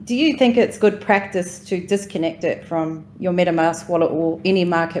 do you think it's good practice to disconnect it from your MetaMask wallet or any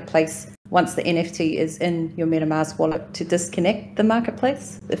marketplace once the NFT is in your MetaMask wallet, to disconnect the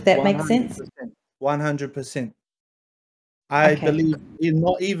marketplace, if that makes sense? 100%. I believe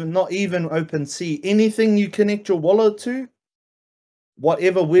not even OpenSea. Anything you connect your wallet to,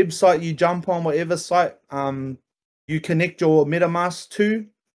 whatever website you jump on, whatever site you connect your MetaMask to,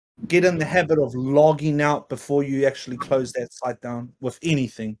 get in the habit of logging out before you actually close that site down with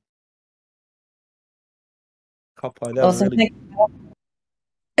anything. Awesome.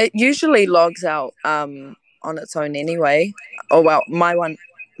 It usually logs out on its own anyway. Oh well, my one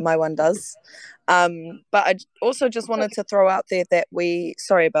does. But I also just wanted to throw out there that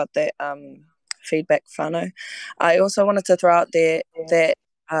sorry about that feedback, whānau. I also wanted to throw out there that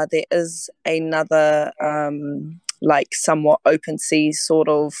there is another like somewhat OpenSea sort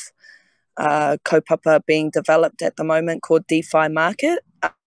of kaupapa being developed at the moment called DeFi Market.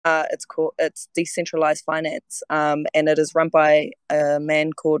 It's decentralized finance, and it is run by a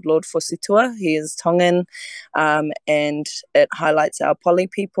man called Lord Fositua. He is Tongan, and it highlights our poly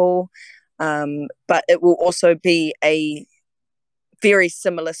people, but it will also be a very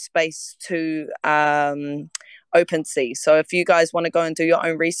similar space to OpenSea. So if you guys want to go and do your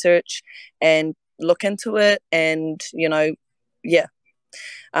own research and look into it, and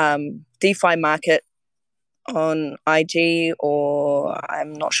DeFi Market on IG, or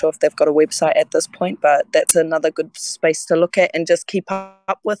I'm not sure if they've got a website at this point, but that's another good space to look at and just keep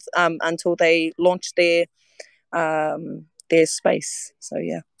up with until they launch their space. So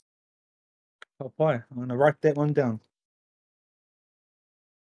yeah. Oh boy, I'm gonna write that one down.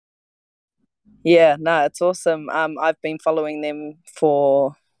 Yeah, no, it's awesome. I've been following them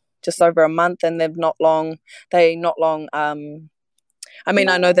for just over a month, and they're not long. I mean,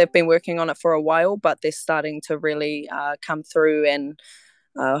 I know they've been working on it for a while, but they're starting to really come through and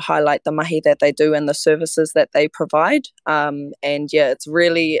highlight the mahi that they do and the services that they provide. And yeah, it's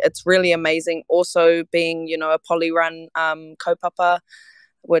really amazing. Also, being a poly-run kaupapa,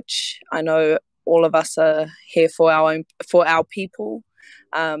 which I know all of us are here for our people.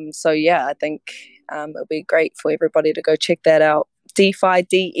 So yeah, I think it'll be great for everybody to go check that out. DeFi,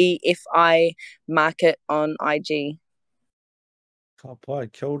 DEFI Market on IG.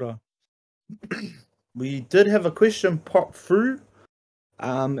 Kia ora. We did have a question pop through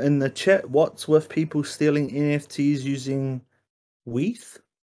in the chat. What's with people stealing NFTs using WETH?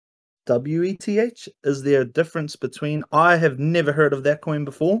 WETH? Is there a difference between? I have never heard of that coin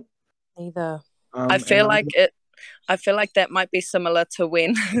before. Neither. I feel like that might be similar to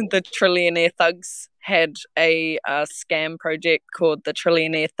when the Trillionaire Thugs had a scam project called the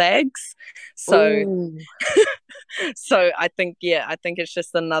Trillionaire Thags. So, so I think it's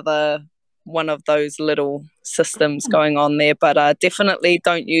just another one of those little systems going on there. But definitely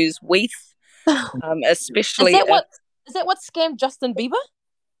don't use WETH, especially. Is that what scammed Justin Bieber?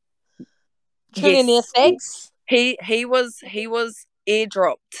 Trillionaire Yes. Thags? He was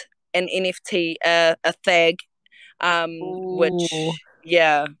airdropped an NFT, a thag, which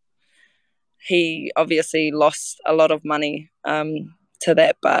he obviously lost a lot of money to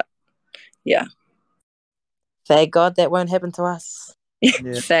that, but yeah. Thank God that won't happen to us.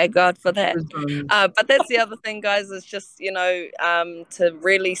 Thank God for that. But that's the other thing, guys, is just, to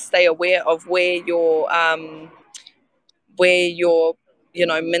really stay aware of where you're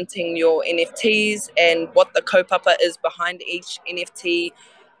minting your NFTs and what the kaupapa is behind each NFT.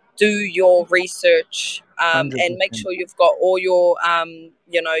 Do your research and make sure you've got all your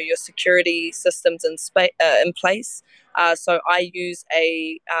your security systems in place. So I use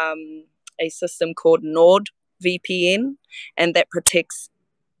a system called Nord VPN, and that protects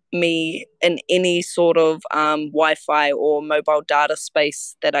me in any sort of Wi-Fi or mobile data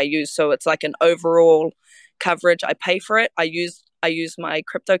space that I use. So it's like an overall coverage. I pay for it. I use my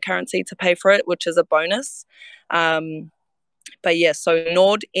cryptocurrency to pay for it, which is a bonus. But yeah, so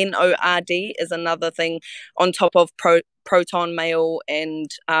Nord, Nord, is another thing on top of Proton Mail,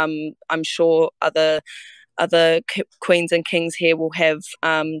 and I'm sure other queens and kings here will have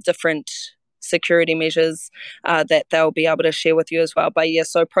different security measures that they'll be able to share with you as well. But yeah,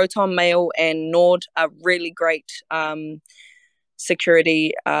 so Proton Mail and Nord are really great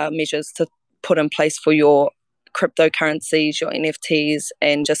security measures to put in place for your cryptocurrencies, your NFTs,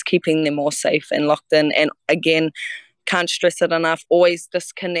 and just keeping them more safe and locked in. And again, can't stress it enough, always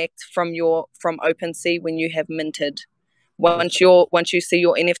disconnect from OpenSea when you have minted. Once you see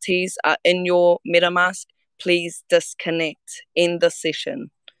your NFTs are in your MetaMask, please disconnect in the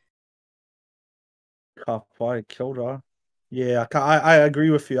session. Yeah, I agree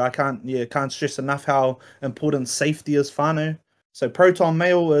with you. I can't stress enough how important safety is, whānau. So Proton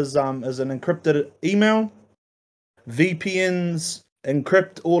Mail is an encrypted email. VPNs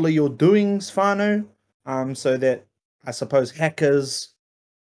encrypt all of your doings, whānau, so that I suppose hackers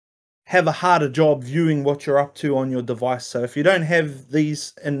have a harder job viewing what you're up to on your device. So if you don't have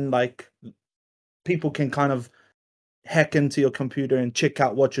these, and people can kind of hack into your computer and check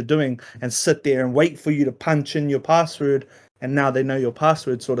out what you're doing and sit there and wait for you to punch in your password, and now they know your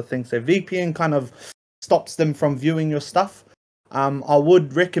password, sort of thing. So VPN kind of stops them from viewing your stuff. I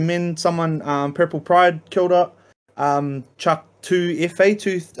would recommend someone, Purple Pride, Kilda, chuck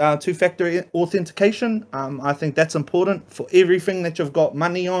 2FA, two-factor authentication. I think that's important for everything that you've got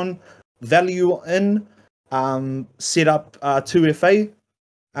money on, value in. Set up 2FA.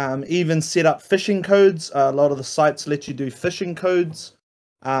 Even set up phishing codes. A lot of the sites let you do phishing codes.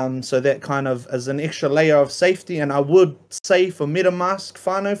 So that kind of is an extra layer of safety. And I would say for MetaMask,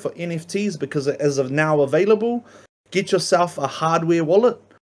 whānau, for NFTs, because it is now available, get yourself a hardware wallet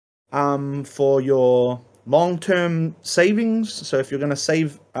for your long-term savings. So if you're going to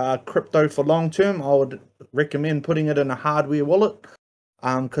save crypto for long-term, I would recommend putting it in a hardware wallet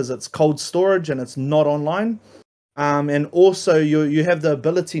because it's cold storage and it's not online. And also you have the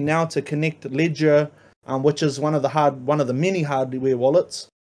ability now to connect Ledger, which is one of the many hardware wallets,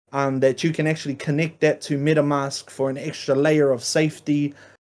 that you can actually connect that to MetaMask for an extra layer of safety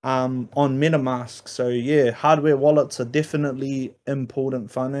on MetaMask. So yeah, hardware wallets are definitely important,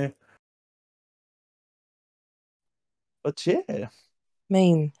 whānau. But yeah,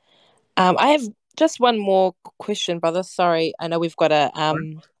 I have just one more question, brother. Sorry, I know we've got a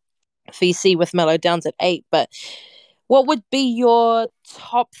VC with Mellow Downs at 8, but what would be your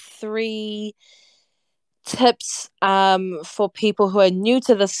top 3 tips for people who are new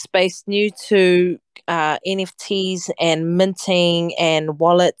to this space, new to NFTs and minting and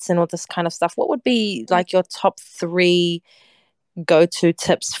wallets and all this kind of stuff? What would be like your top 3 go-to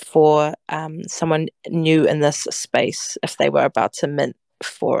tips for someone new in this space if they were about to mint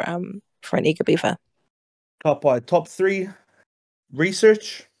for an Eager Beaver? Top 3: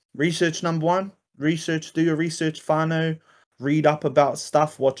 research number 1. Do your research, whānau. Read up about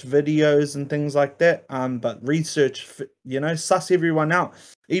stuff, watch videos and things like that. But research, suss everyone out.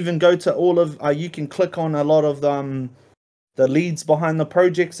 Even go to all of you can click on a lot of the leads behind the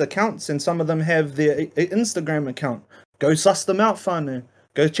project's accounts, and some of them have their Instagram account. Go suss them out, whānau.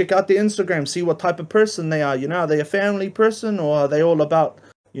 Go check out their Instagram, see what type of person they are. Are they a family person, or are they all about,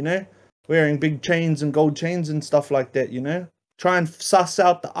 wearing big chains and gold chains and stuff like that, Try and suss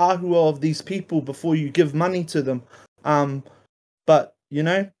out the ahua of these people before you give money to them. But,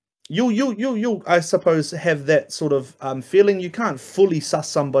 you'll I suppose, have that sort of feeling. You can't fully suss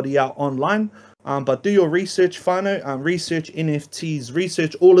somebody out online. But do your research, whānau. Research NFTs,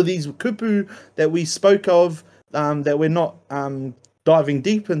 research all of these kupu that we spoke of, that we're not diving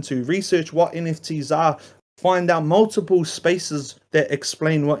deep into. Research what NFTs are, Find out multiple spaces that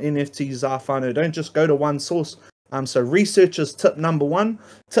explain what NFTs are, whānau. Don't just go to one source. So research is tip number 1.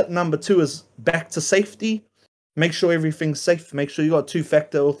 Tip number 2 is back to safety. Make sure everything's safe. Make sure you got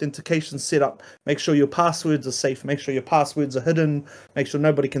 2-factor authentication set up. Make sure your passwords are safe. Make sure your passwords are hidden. Make sure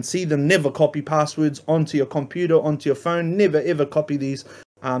nobody can see them. Never copy passwords onto your computer, onto your phone. Never ever copy these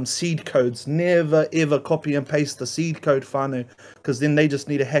seed codes. Never ever copy and paste the seed code, whānau, because then they just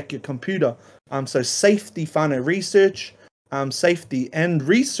need to hack your computer. So safety, whānau, research, safety, and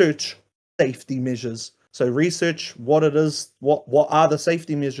research safety measures. So research what it is, what are the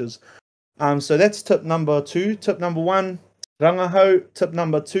safety measures. So that's tip number 2. Tip number 1, rangahau. Tip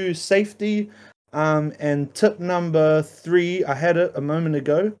number 2, safety. And tip number 3, I had it a moment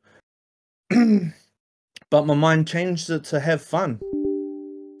ago, but my mind changed it to have fun.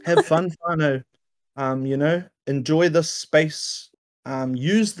 Have fun, whānau. You know, enjoy this space.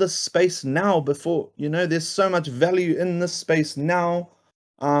 Use this space now before, you know, there's so much value in this space now,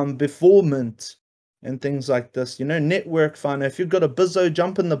 before mint and things like this. You know, network, whānau. If you've got a bizzo,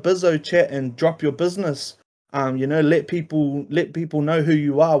 jump in the bizzo chat and drop your business. You know, let people know who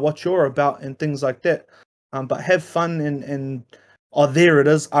you are, what you're about, and things like that. But have fun and oh, there it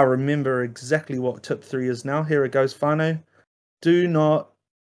is. I remember exactly what tip 3 is now. Here it goes, whānau. Do not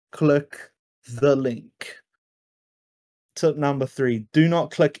click the link. Tip number 3, do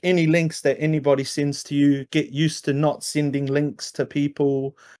not click any links that anybody sends to you. Get used to not sending links to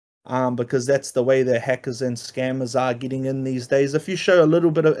people, because that's the way that hackers and scammers are getting in these days. If you show a little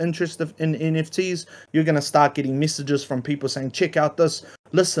bit of interest in NFTs, you're going to start getting messages from people saying, check out this,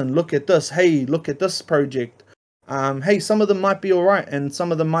 listen, look at this, hey, look at this project. Hey, some of them might be all right, and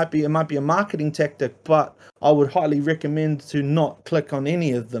some of them might be a marketing tactic, but I would highly recommend to not click on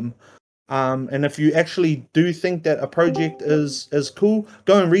any of them. And if you actually do think that a project is cool,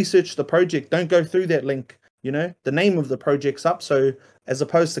 go and research the project. Don't go through that link. You know, the name of the project's up, so as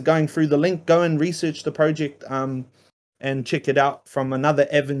opposed to going through the link, go and research the project, and check it out from another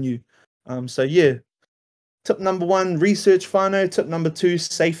avenue. So yeah, tip number 1, research, whānau. Tip number 2,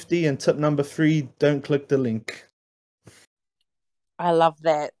 safety, and tip number 3, don't click the link. I love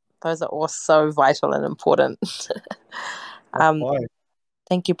that. Those are all so vital and important.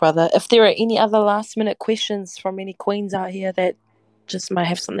 Thank you, brother. If there are any other last minute questions from any queens out here that just might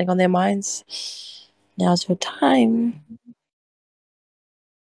have something on their minds, now's your time.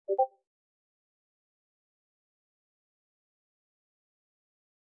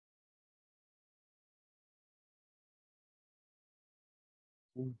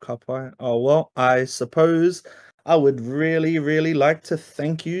 Kapai. Oh, well, I suppose I would really like to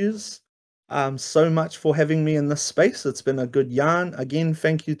thank yous so much for having me in this space. It's been a good yarn. Again,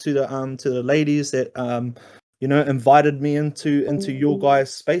 thank you to the ladies that you know, invited me into your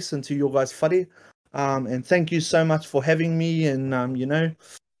guys' space, into your guys' whare. And thank you so much for having me, and you know,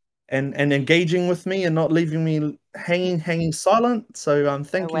 and engaging with me and not leaving me hanging silent. So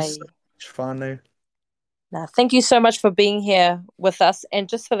thank you so much, whānau. Now, thank you so much for being here with us. And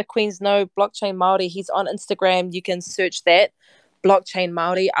just so the queens know, Blockchainmāori, he's on Instagram. You can search that,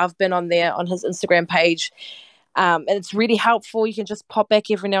 Blockchainmāori. I've been on there on his Instagram page. And it's really helpful. You can just pop back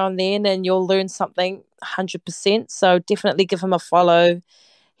every now and then and you'll learn something 100%. So definitely give him a follow.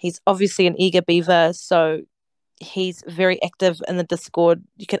 He's obviously an eager beaver, so he's very active in the Discord.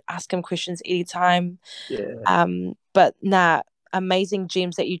 You can ask him questions anytime. Yeah. But amazing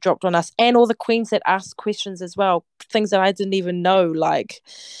gems that you dropped on us, and all the queens that asked questions as well, things that I didn't even know, like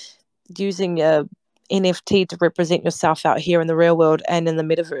using a NFT to represent yourself out here in the real world and in the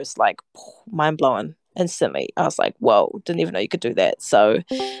metaverse, like mind-blowing instantly. I was like, whoa, didn't even know you could do that. So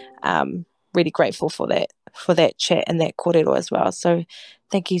really grateful for that chat and that kōrero as well. So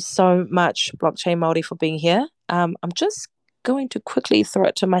thank you so much, Blockchainmāori, for being here. I'm just going to quickly throw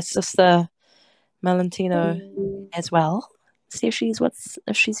it to my sister Maletino as well. See if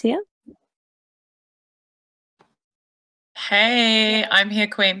she's here. Hey, I'm here,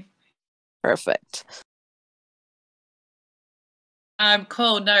 Queen. Perfect.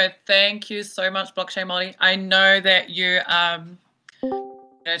 Cool. No, thank you so much, Blockchainmāori. I know that you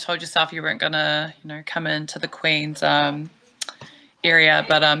told yourself you weren't gonna, come into the Queen's area,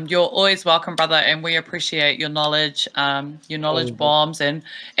 but you're always welcome, brother, and we appreciate your knowledge bombs and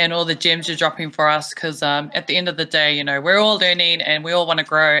all the gems you're dropping for us, because at the end of the day, we're all learning and we all want to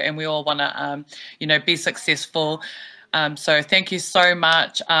grow and we all want to be successful. So thank you so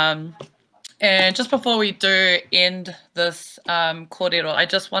much. And just before we do end this kōrero, I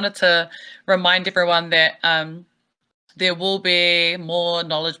just wanted to remind everyone that there will be more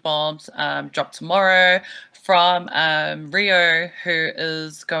knowledge bombs dropped tomorrow from Rio, who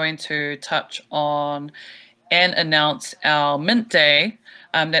is going to touch on and announce our mint day.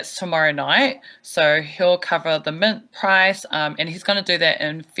 That's tomorrow night. So he'll cover the mint price, and he's going to do that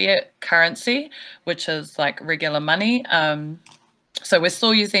in fiat currency, which is like regular money. So we're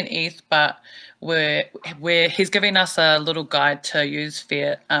still using ETH, but he's giving us a little guide to use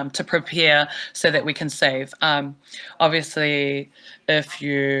fiat to prepare so that we can save. Obviously, if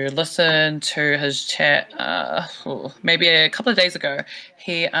you listen to his chat, maybe a couple of days ago,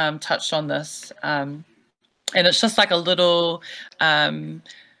 he touched on this, and it's just like a little,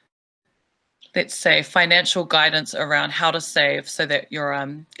 let's say, financial guidance around how to save so that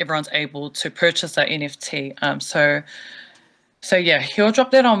everyone's able to purchase an NFT. So yeah, he'll drop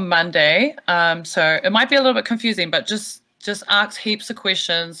that on Monday. So it might be a little bit confusing, but just ask heaps of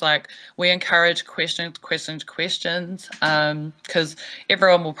questions. Like, we encourage questions, because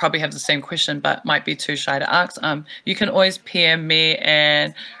everyone will probably have the same question, but might be too shy to ask. You can always PM me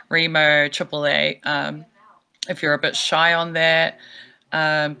and Remo AAA if you're a bit shy on that.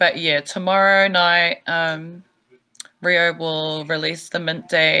 But yeah, tomorrow night, Rio will release the mint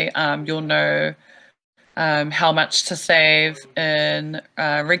day. You'll know how much to save in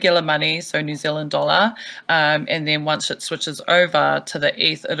regular money, so New Zealand dollar, and then once it switches over to the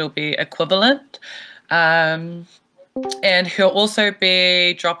ETH, it'll be equivalent. And he'll also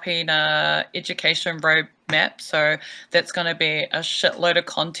be dropping a education roadmap, so that's going to be a shitload of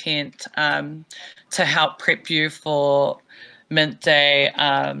content to help prep you for mint day.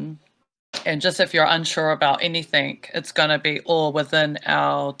 And just if you're unsure about anything, it's going to be all within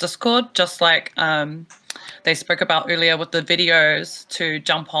our Discord, just like they spoke about earlier with the videos, to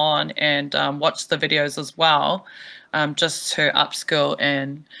jump on and watch the videos as well, just to upskill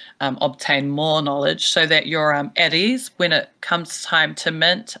and obtain more knowledge so that you're at ease when it comes time to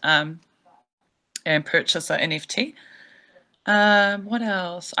mint and purchase an NFT. What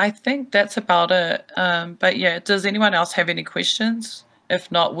else? I think that's about it. But yeah, does anyone else have any questions? If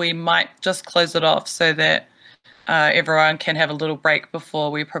not, we might just close it off so that everyone can have a little break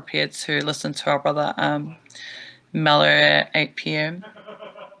before we prepare to listen to our brother Mello at 8 p.m.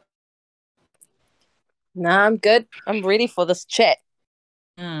 Nah, I'm good. I'm ready for this chat.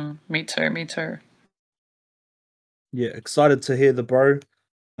 Me too. Yeah, excited to hear the bro.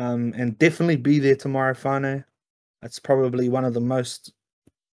 And definitely be there tomorrow, Fane. That's probably one of the most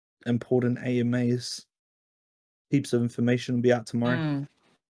important AMAs. Heaps of information will be out tomorrow.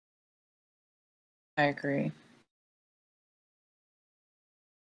 I agree.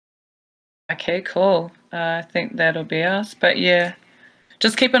 Okay, cool. I think that'll be us. But yeah,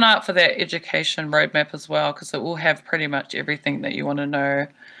 just keep an eye out for that education roadmap as well, because it will have pretty much everything that you want to know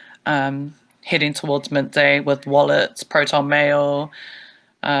heading towards mint day, with wallets, Proton Mail,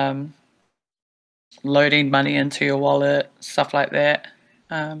 loading money into your wallet, stuff like that.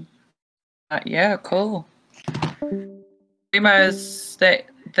 Yeah, cool. Remo's that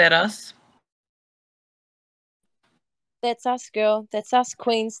us? That's us, girl. That's us,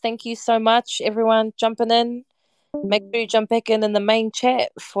 queens. Thank you so much, everyone, jumping in. Make sure you jump back in the main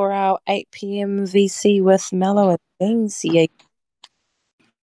chat for our 8 p.m. VC with Mello and Beans. Yeah.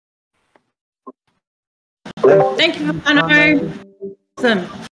 Thank you, Fano. Awesome.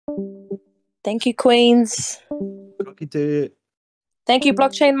 Thank you, queens. Thank you,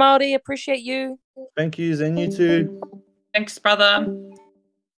 Blockchainmāori. Appreciate you. Thank you, and you too. Thanks, brother.